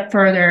a step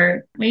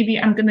further. Maybe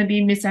I'm going to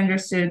be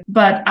misunderstood,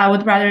 but I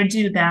would rather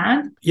do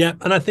that. Yeah,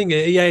 and I think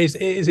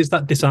it's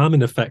that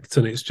disarming effect,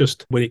 and it's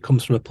just when it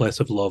comes from a place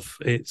of love,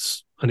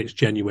 it's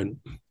genuine,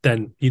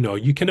 then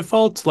you can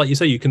afford to, like you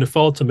say, you can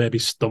afford to maybe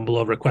stumble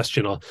over a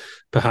question or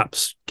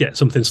perhaps get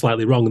something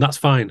slightly wrong, and that's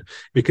fine,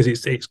 because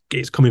it's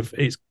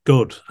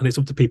good, and it's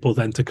up to people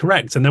then to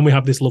correct. And then we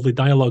have this lovely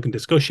dialogue and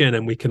discussion,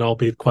 and we can all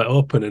be quite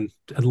open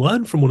and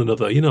learn from one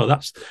another.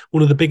 That's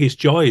one of the biggest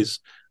joys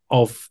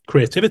of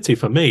creativity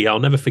for me. I'll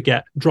never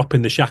forget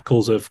dropping the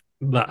shackles of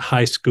that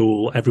high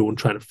school, everyone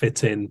trying to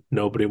fit in,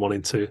 nobody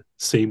wanting to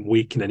seem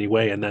weak in any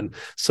way. And then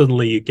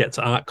suddenly you get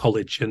to art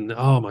college, and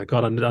oh my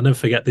God, I'll never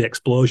forget the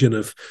explosion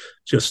of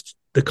just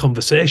the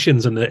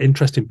conversations and the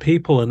interesting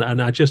people.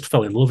 And I just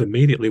fell in love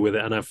immediately with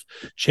it. And I've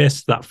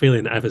chased that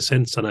feeling ever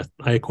since. And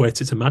I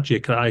equate it to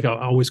magic. I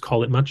always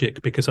call it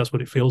magic because that's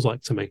what it feels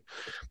like to me.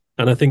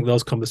 And I think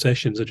those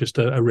conversations are just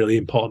a really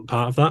important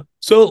part of that.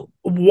 So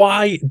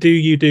why do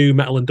you do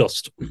Metal and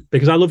Dust?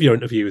 Because I love your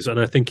interviews, and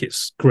I think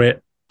it's great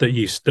that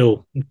you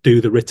still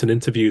do the written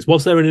interviews. Why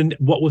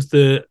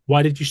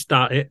did you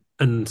start it,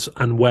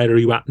 and where are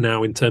you at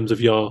now in terms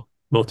of your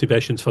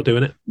motivations for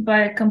doing it?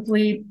 By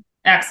complete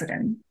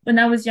accident. When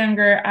I was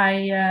younger,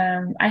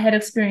 I had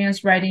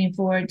experience writing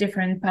for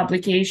different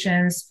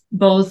publications,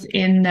 both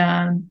in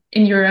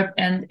Europe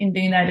and in the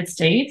United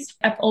States.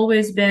 I've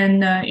always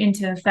been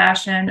into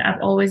fashion.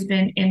 I've always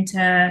been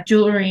into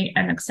jewelry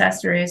and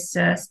accessories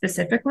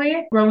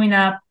specifically. Growing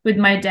up with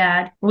my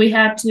dad, we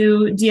had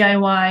to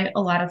DIY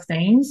a lot of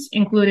things,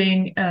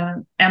 including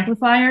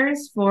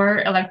amplifiers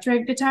for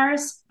electric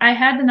guitars. I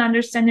had an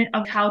understanding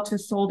of how to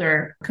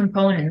solder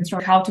components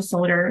or how to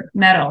solder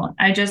metal.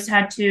 I just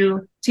had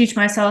to teach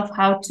myself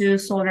how to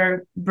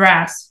solder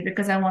brass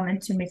because I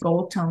wanted to make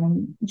gold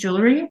tone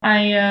jewelry.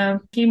 I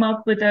came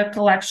up with a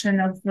collection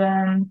of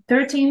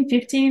 13,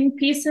 15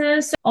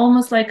 pieces,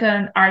 almost like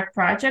an art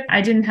project.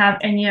 I didn't have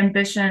any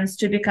ambitions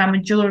to become a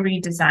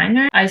jewelry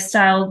designer. I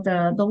styled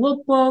the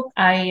lookbook.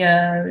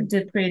 I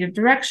did creative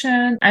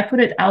direction. I put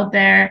it out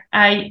there.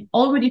 I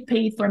already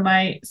paid for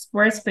my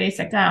Squarespace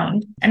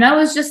account. And I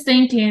was just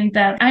thinking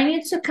that I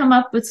need to come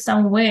up with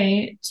some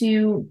way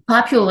to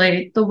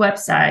populate the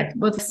website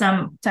with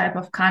some type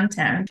of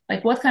content.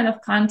 Like, what kind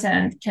of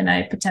content can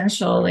I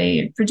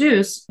potentially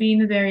produce?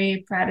 Being a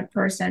very private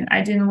person,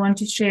 I didn't want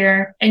to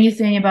share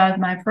anything about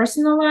my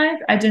personal life.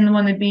 I didn't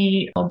want to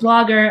be a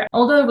blogger,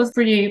 although it was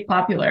pretty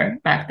popular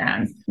back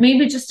then.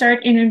 Maybe just start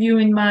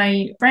interviewing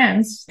my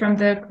friends from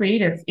the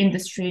creative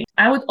industry.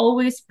 I would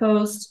always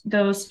post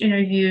those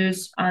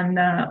interviews on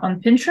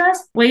Pinterest.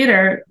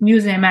 Later,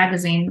 Museum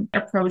Magazine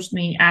approached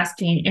me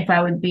asking if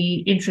I would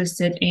be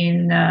interested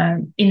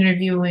in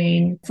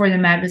interviewing for the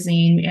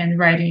magazine and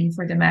writing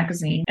for the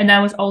magazine. And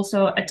I was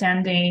also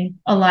attending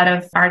a lot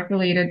of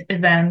art-related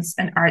events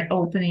and art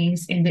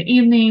openings in the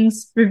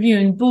evenings,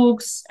 reviewing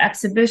books,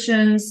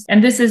 exhibitions.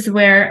 And this is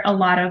where a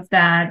lot of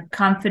that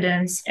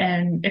confidence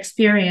and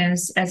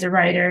experience as a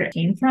writer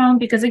came from,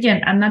 because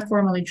again, I'm not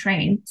formally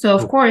trained. So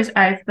of course,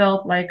 I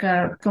felt like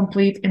a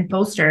complete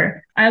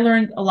imposter. I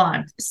learned a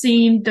lot.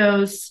 Seeing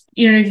those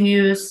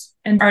interviews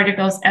and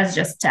articles as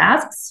just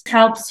tasks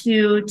helps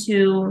you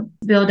to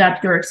build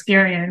up your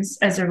experience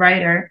as a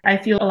writer. I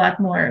feel a lot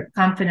more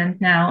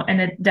confident now,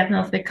 and it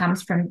definitely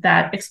comes from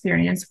that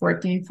experience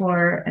working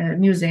for a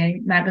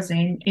Museum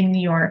Magazine in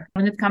New York.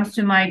 When it comes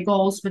to my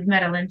goals with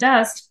Metal and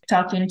Dust,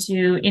 talking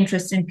to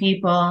interesting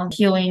people,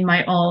 healing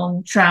my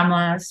own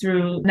trauma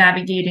through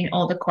navigating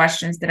all the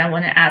questions that I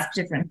want to ask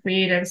different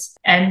creatives,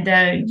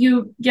 and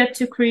you get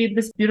to create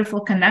this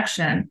beautiful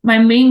connection. My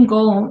main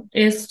goal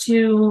is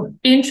to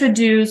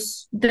introduce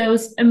introduce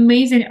those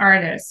amazing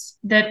artists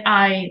that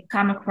I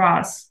come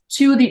across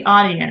to the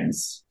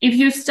audience. If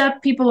you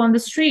stop people on the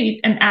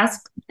street and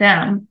ask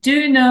them, do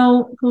you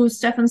know who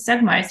Stefan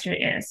Segmeister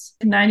is?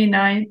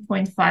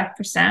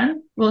 99.5%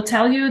 will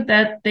tell you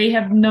that they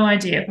have no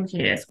idea who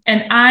he is.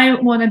 And I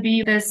want to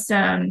be this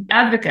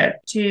advocate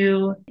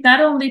to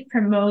not only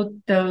promote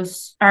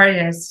those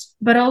artists,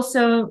 but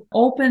also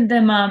open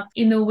them up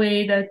in a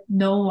way that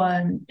no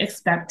one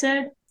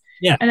expected.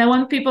 Yeah. And I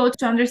want people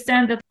to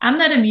understand that I'm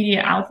not a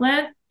media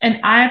outlet. And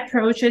I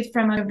approach it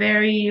from a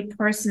very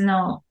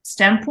personal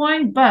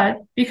standpoint, but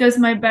because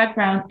my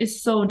background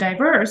is so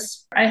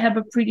diverse, I have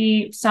a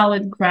pretty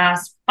solid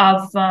grasp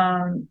of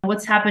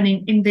what's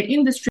happening in the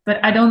industry, but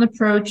I don't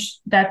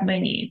approach that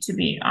many, to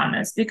be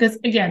honest, because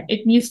again,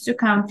 it needs to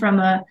come from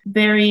a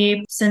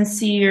very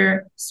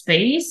sincere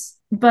space.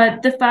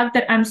 But the fact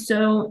that I'm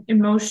so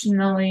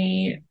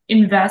emotionally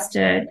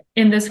invested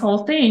in this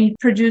whole thing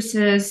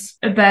produces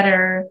a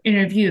better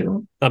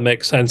interview. That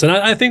makes sense. And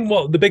I think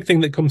what the big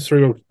thing that comes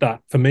through that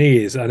for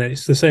me is, and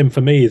it's the same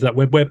for me, is that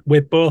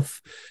we're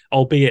both,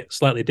 albeit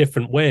slightly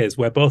different ways,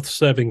 we're both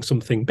serving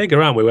something bigger,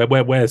 aren't we?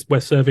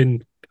 We're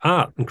serving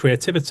art and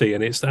creativity,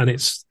 and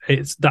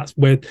that's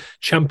we're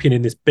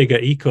championing this bigger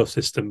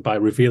ecosystem by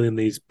revealing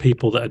these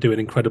people that are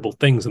doing incredible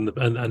things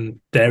and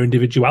their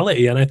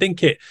individuality. And I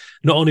think it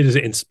not only does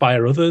it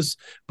inspire others,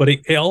 but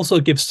it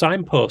also gives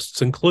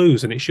signposts and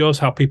clues, and it shows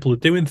how people are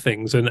doing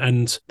things.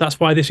 And that's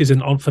why this is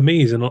for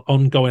me is an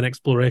ongoing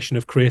exploration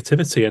of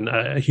creativity and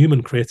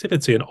human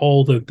creativity and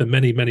all the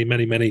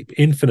many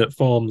infinite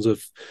forms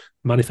of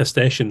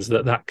manifestations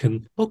that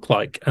can look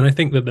like. And I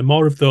think that the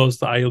more of those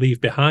that I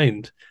leave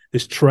behind,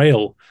 this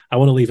trail, I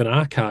want to leave an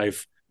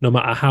archive, no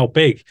matter how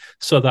big,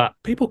 so that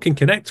people can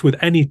connect with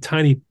any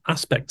tiny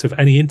aspect of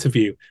any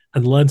interview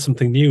and learn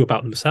something new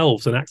about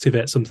themselves and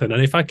activate something.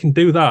 And if I can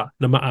do that,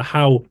 no matter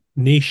how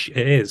niche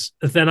it is,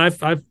 then I've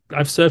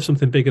served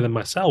something bigger than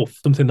myself,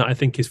 something that I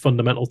think is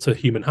fundamental to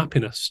human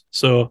happiness.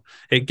 So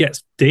it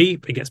gets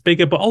deep, it gets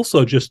bigger, but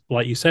also, just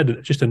like you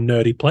said, just a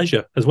nerdy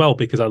pleasure as well,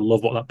 because I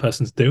love what that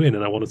person's doing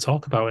and I want to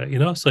talk about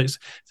it, so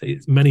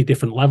it's many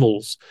different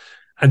levels.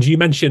 And you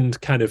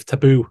mentioned kind of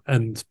taboo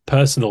and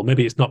personal.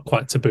 Maybe it's not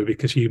quite taboo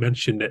because you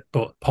mentioned it,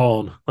 but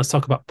porn. Let's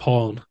talk about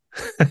porn.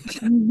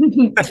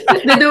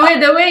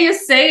 the way you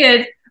say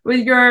it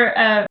with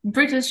your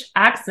British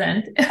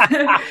accent.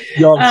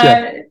 It's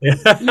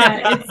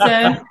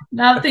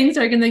now things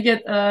are gonna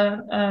get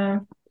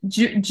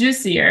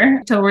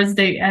juicier towards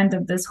the end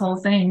of this whole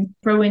thing.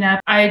 Growing up,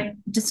 I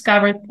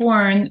discovered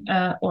porn,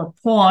 or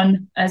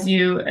pawn, as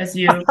you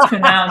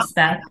pronounce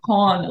that,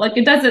 pawn.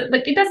 It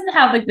doesn't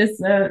have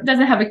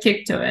doesn't have a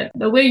kick to it.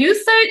 The way you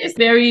say it is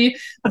very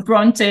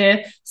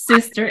Bronte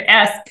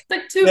sister-esque.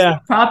 It's too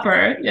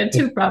proper. Yeah,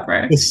 too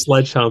proper. The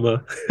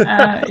sledgehammer.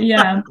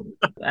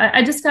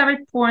 I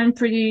discovered porn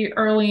pretty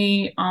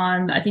early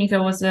on. I think I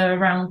was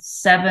around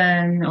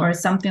 7 or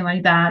something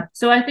like that.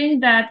 So I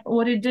think that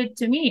what it did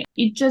to me,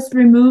 it just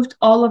removed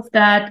all of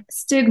that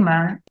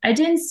stigma. I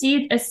didn't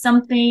see it as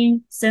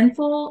something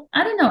sinful.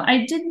 I don't know.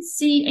 I didn't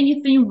see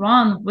anything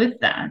wrong with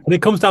that. And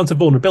it comes down to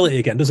vulnerability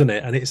again, doesn't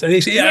it? And it's and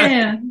it's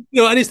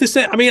the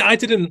same. I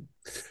mean,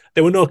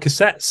 there were no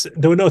cassettes,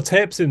 there were no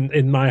tapes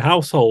in my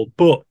household,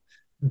 but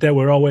there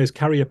were always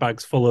carrier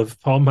bags full of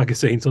porn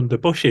magazines under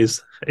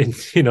bushes. I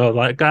don't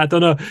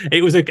know.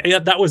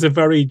 That was a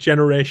very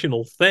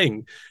generational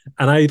thing.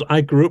 And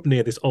I grew up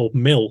near this old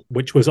mill,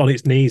 which was on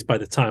its knees by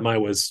the time I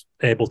was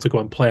able to go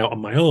and play out on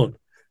my own.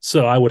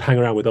 So I would hang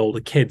around with older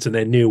kids and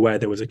they knew where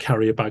there was a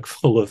carrier bag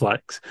full of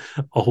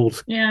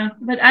old. Yeah,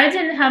 but I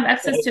didn't have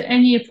access to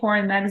any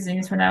porn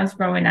magazines when I was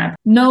growing up.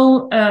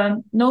 No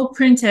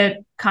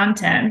printed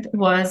content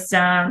was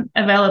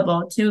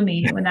available to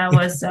me when I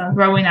was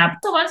growing up.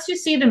 So once you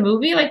see the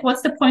movie,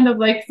 what's the point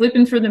of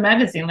flipping through the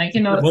magazine? Well,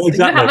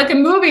 exactly. You have a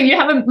movie, and you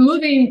have a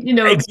moving,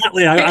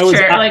 exactly.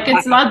 Picture.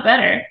 It's a lot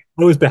better.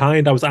 I was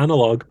behind. I was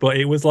analog, but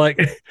it was but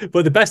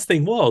the best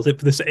thing was,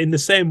 in the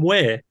same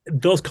way,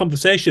 those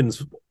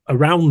conversations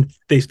around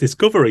these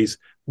discoveries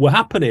were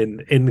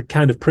happening in the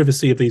kind of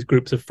privacy of these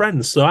groups of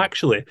friends. So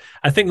actually,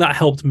 I think that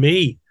helped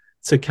me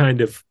to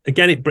kind of,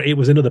 again, it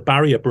was another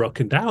barrier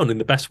broken down in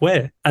the best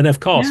way. And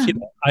of course,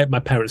 my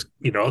parents,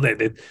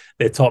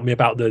 they taught me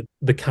about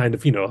the kind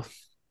of,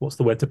 what's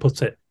the word to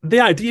put it? The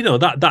idea,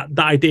 that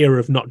idea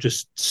of not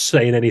just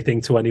saying anything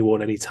to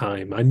anyone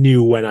anytime. I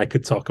knew when I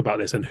could talk about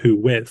this and who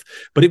with.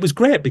 But it was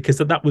great because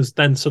that was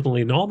then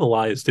suddenly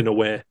normalized in a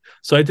way.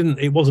 So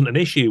it wasn't an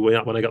issue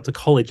when I got to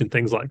college and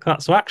things like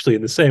that. So actually,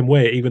 in the same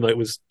way, even though it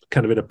was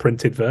kind of in a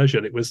printed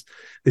version, it was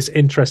this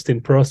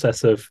interesting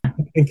process of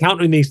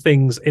encountering these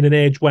things in an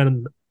age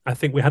when I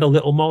think we had a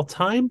little more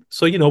time.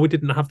 So, we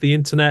didn't have the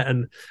internet,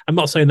 and I'm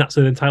not saying that's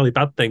an entirely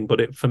bad thing,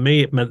 but for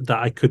me, it meant that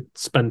I could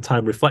spend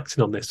time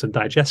reflecting on this and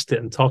digest it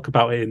and talk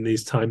about it in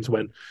these times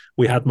when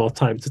we had more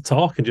time to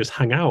talk and just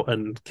hang out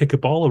and kick a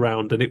ball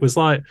around. And it was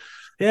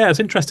Yeah, it's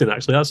interesting,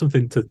 actually. That's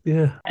something to,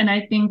 yeah. And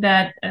I think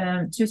that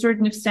to a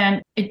certain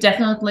extent, it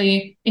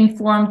definitely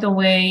informed the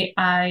way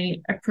I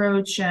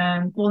approach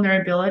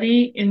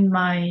vulnerability in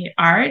my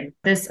art,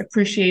 this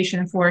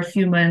appreciation for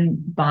human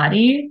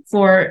body,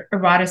 for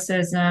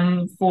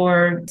eroticism,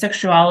 for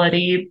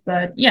sexuality.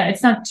 But yeah,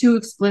 it's not too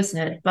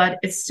explicit, but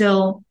it's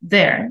still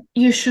there.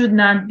 You should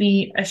not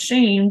be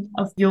ashamed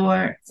of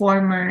your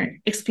former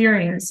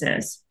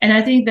experiences. And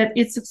I think that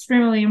it's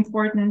extremely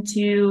important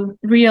to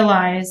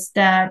realize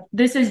that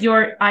this is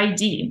your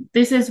ID.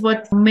 This is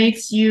what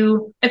makes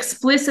you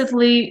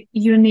explicitly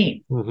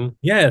unique. Mm-hmm.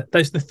 Yeah,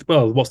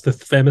 what's the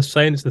famous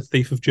saying? It's the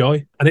thief of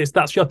joy, and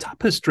that's your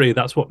tapestry.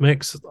 That's what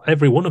makes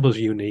every one of us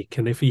unique.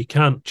 And if you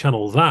can't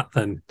channel that,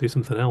 then do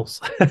something else.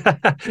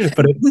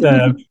 But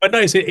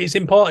it's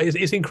important.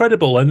 It's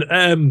incredible, and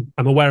I'm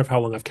aware of how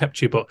long I've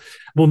kept you. But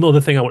one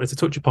other thing I wanted to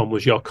touch upon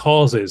was your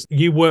causes.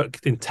 You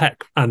worked in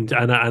tech, and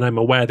I'm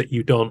aware that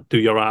you don't do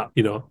your art,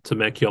 to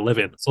make your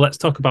living. So let's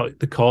talk about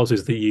the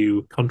causes that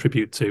you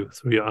contribute to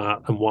through your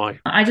art and why.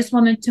 I just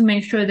wanted to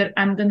make sure that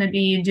I'm going to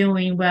be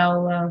doing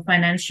well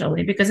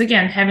financially, because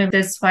again, having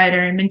this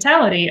fighter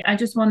mentality, I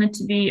just wanted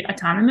to be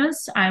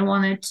autonomous. I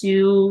wanted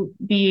to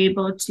be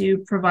able to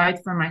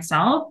provide for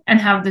myself and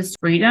have this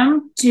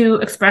freedom to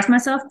express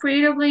myself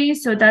creatively.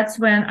 So that's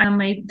when I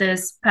made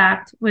this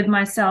pact with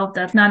myself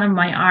that none of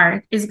my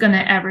art is going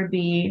to ever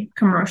be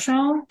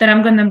commercial, that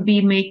I'm going to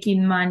be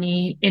making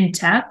money in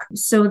tech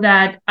so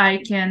that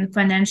I can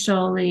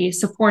financially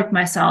support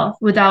myself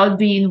without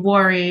being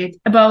worried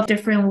about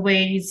different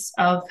ways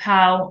of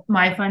how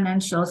my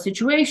financial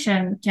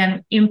situation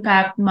can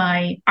impact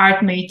my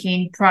art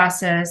making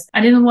process.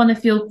 I didn't want to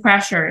feel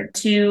pressured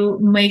to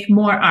make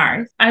more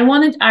art. I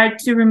wanted art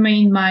to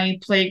remain my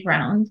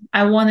playground.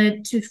 I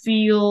wanted to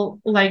feel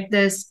like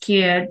this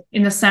kid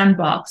in a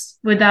sandbox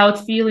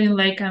without feeling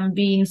like I'm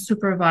being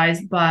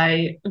supervised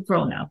by a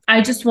grown-up.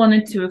 I just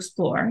wanted to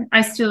explore.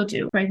 I still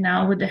do right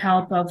now with the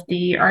help of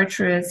the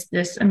Archers,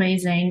 this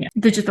amazing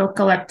digital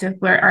collective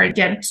where I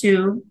get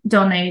to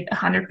donate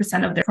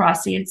 100% of their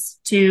proceeds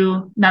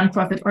to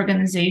nonprofit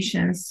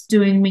organizations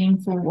doing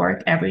meaningful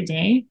work every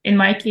day. In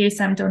my case,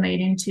 I'm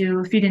donating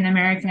to Feeding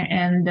America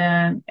and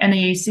the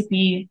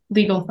NAACP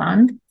Legal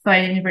Fund,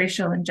 fighting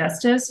racial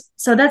injustice.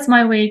 So that's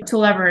my way to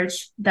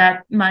leverage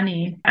that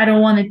money. I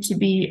don't want it to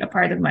be a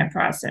part of my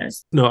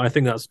process. No, I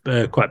think that's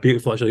quite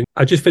beautiful, actually.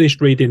 I just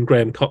finished reading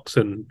Graham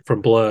Coxon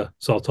from Blur's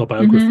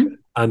autobiography. Mm-hmm.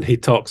 And he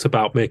talks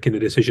about making a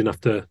decision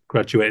after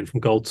graduating from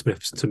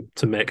Goldsmiths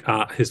to make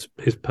art his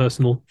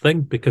personal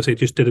thing, because he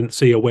just didn't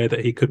see a way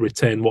that he could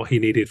retain what he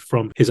needed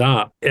from his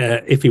art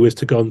if he was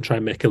to go and try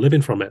and make a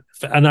living from it.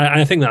 And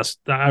I think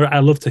I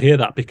love to hear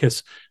that,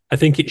 because I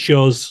think it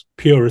shows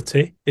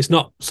purity. It's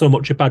not so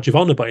much a badge of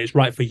honor, but it's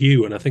right for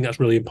you. And I think that's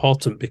really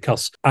important,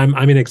 because I'm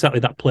in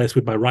exactly that place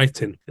with my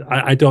writing.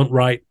 I don't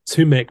write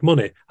to make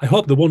money. I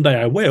hope that one day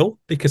I will,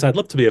 because I'd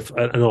love to be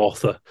an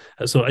author,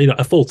 so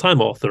a full-time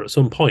author at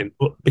some point.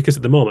 But because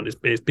at the moment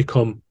it's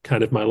become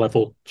kind of my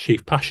level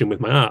chief passion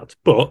with my art.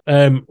 But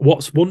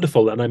what's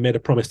wonderful, and I made a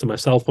promise to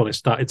myself when I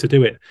started to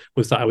do it,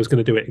 was that I was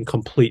going to do it in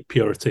complete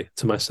purity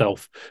to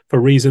myself for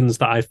reasons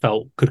that I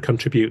felt could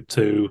contribute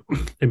to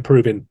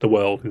improving the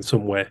world in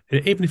some way,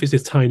 even if it's a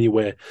tiny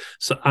way.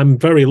 So I'm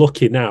very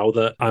lucky now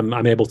that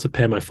I'm able to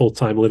pay my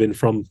full-time living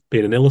from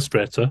being an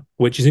illustrator,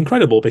 which is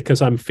incredible,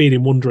 because I'm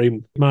feeding one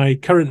dream, my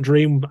current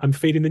dream, I'm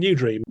feeding the new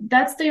dream.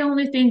 That's the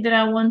only thing that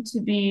I want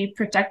to be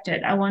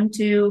protected. I want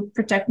to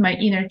protect my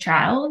inner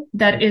child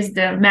that is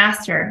the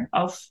master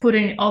of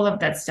putting all of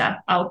that stuff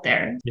out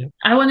there. Yeah.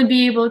 I want to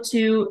be able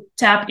to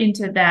tap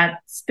into that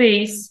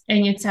space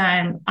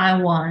anytime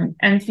I want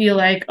and feel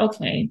like,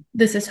 okay,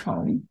 this is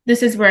home.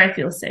 This is where I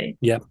feel safe.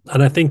 Yeah.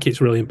 And I think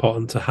it's really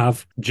important to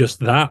have just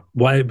that.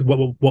 What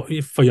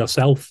for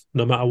yourself,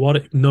 no matter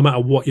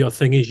what your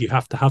thing is, you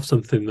have to have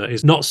something that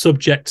is not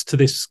subject to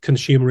this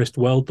consumerist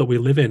world that we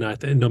live in. I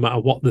think no matter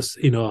what this,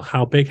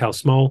 how big, how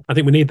small, I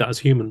think we need that as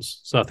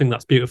humans. So I think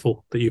that's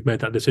beautiful that you've made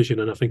that decision.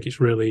 And I think it's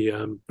really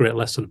a great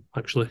lesson,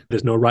 actually.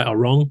 There's no right or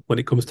wrong when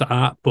it comes to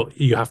art, but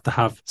you have to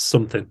have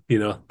something,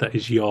 that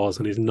is yours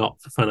and is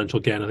not for financial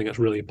gain. I think that's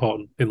really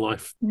important in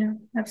life. Yeah,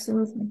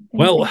 absolutely.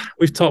 Thank you.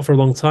 We've talked for a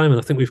long time, and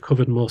I think we've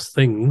covered most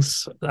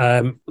things.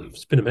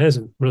 It's been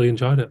amazing. Really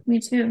enjoyed it. Me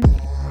too.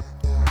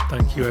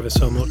 Thank you ever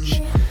so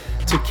much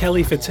to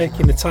Kelly for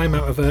taking the time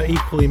out of her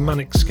equally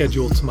manic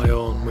schedule to my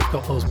own. We've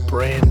got those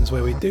brains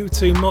where we do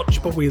too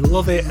much, but we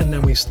love it, and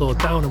then we slow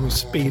down and we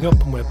speed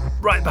up, and we're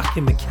right back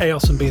in the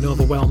chaos and being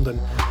overwhelmed. And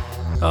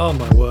oh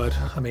my word,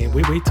 I mean,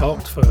 we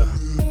talked for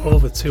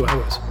over 2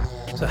 hours.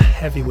 It's a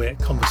heavyweight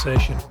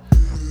conversation,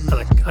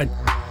 and I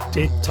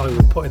did toy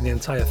with putting the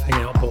entire thing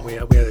out, but we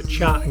had a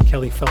chat, and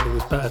Kelly felt it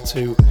was better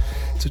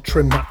to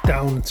trim that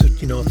down,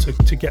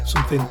 to get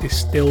something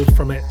distilled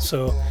from it.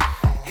 So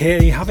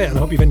here you have it, and I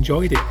hope you've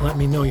enjoyed it. Let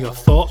me know your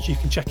thoughts. You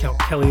can check out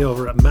Kelly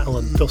over at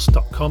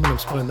metalanddust.com, and I'm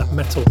spelling that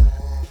metal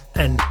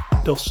and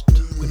dust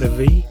with a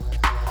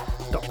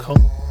V.com.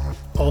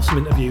 Awesome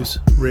interviews,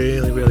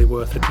 really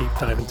worth a deep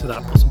dive into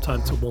that. Put some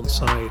time to one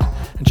side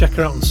and check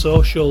her out on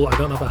social. I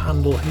don't have a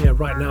handle here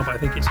right now, but I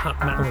think it's Hat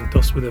Metal and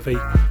Dust with a V,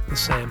 the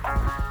same.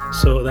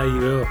 So there you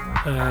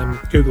go.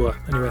 Google her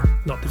anyway,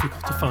 not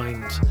difficult to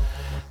find.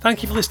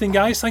 Thank you for listening,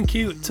 guys. Thank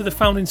you to the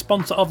founding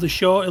sponsor of the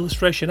show,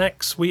 Illustration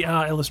X. We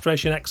are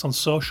Illustration X on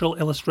social,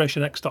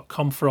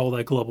 illustrationx.com for all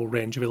their global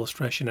range of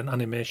illustration and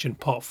animation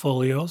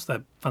portfolios.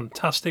 They're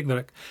fantastic.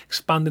 They're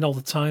expanding all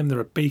the time.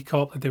 They're a B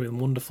Corp. They're doing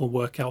wonderful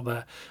work out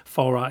there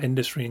for our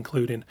industry,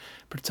 including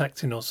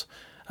protecting us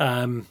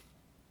in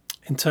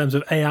terms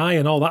of AI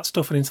and all that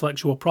stuff and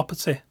intellectual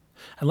property.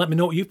 And let me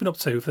know what you've been up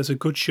to. If there's a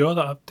good show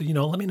that,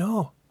 let me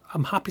know.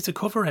 I'm happy to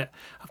cover it.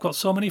 I've got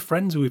so many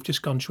friends who we've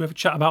just gone, should we have a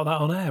chat about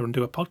that on air and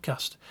do a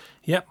podcast?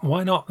 Yep,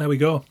 why not? There we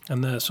go.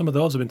 And some of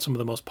those have been some of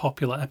the most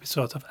popular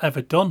episodes I've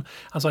ever done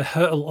as I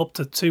hurtle up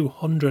to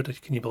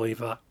 200. Can you believe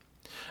that?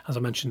 As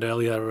I mentioned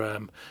earlier,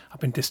 I've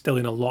been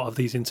distilling a lot of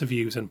these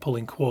interviews and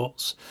pulling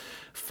quotes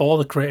for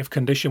The Creative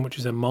Condition, which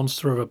is a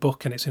monster of a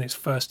book, and it's in its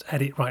first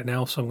edit right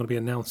now, so I'm going to be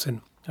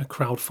announcing a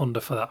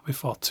crowdfunder for that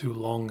before too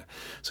long.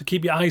 So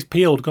keep your eyes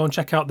peeled. Go and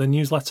check out the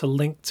newsletter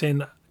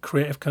LinkedIn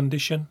Creative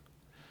Condition.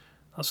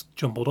 That's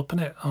jumbled up,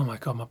 isn't it? Oh my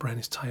God, my brain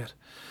is tired.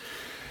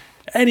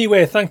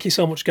 Anyway, thank you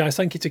so much, guys.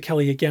 Thank you to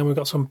Kelly again. We've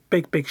got some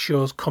big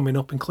shows coming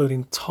up,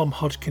 including Tom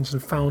Hodgkinson,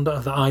 founder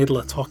of The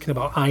Idler, talking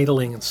about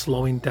idling and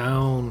slowing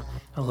down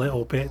a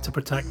little bit to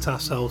protect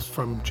ourselves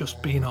from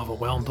just being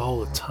overwhelmed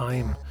all the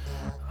time.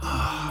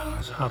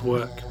 It's hard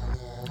work.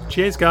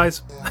 Cheers,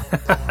 guys.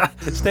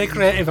 Stay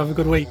creative. Have a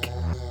good week.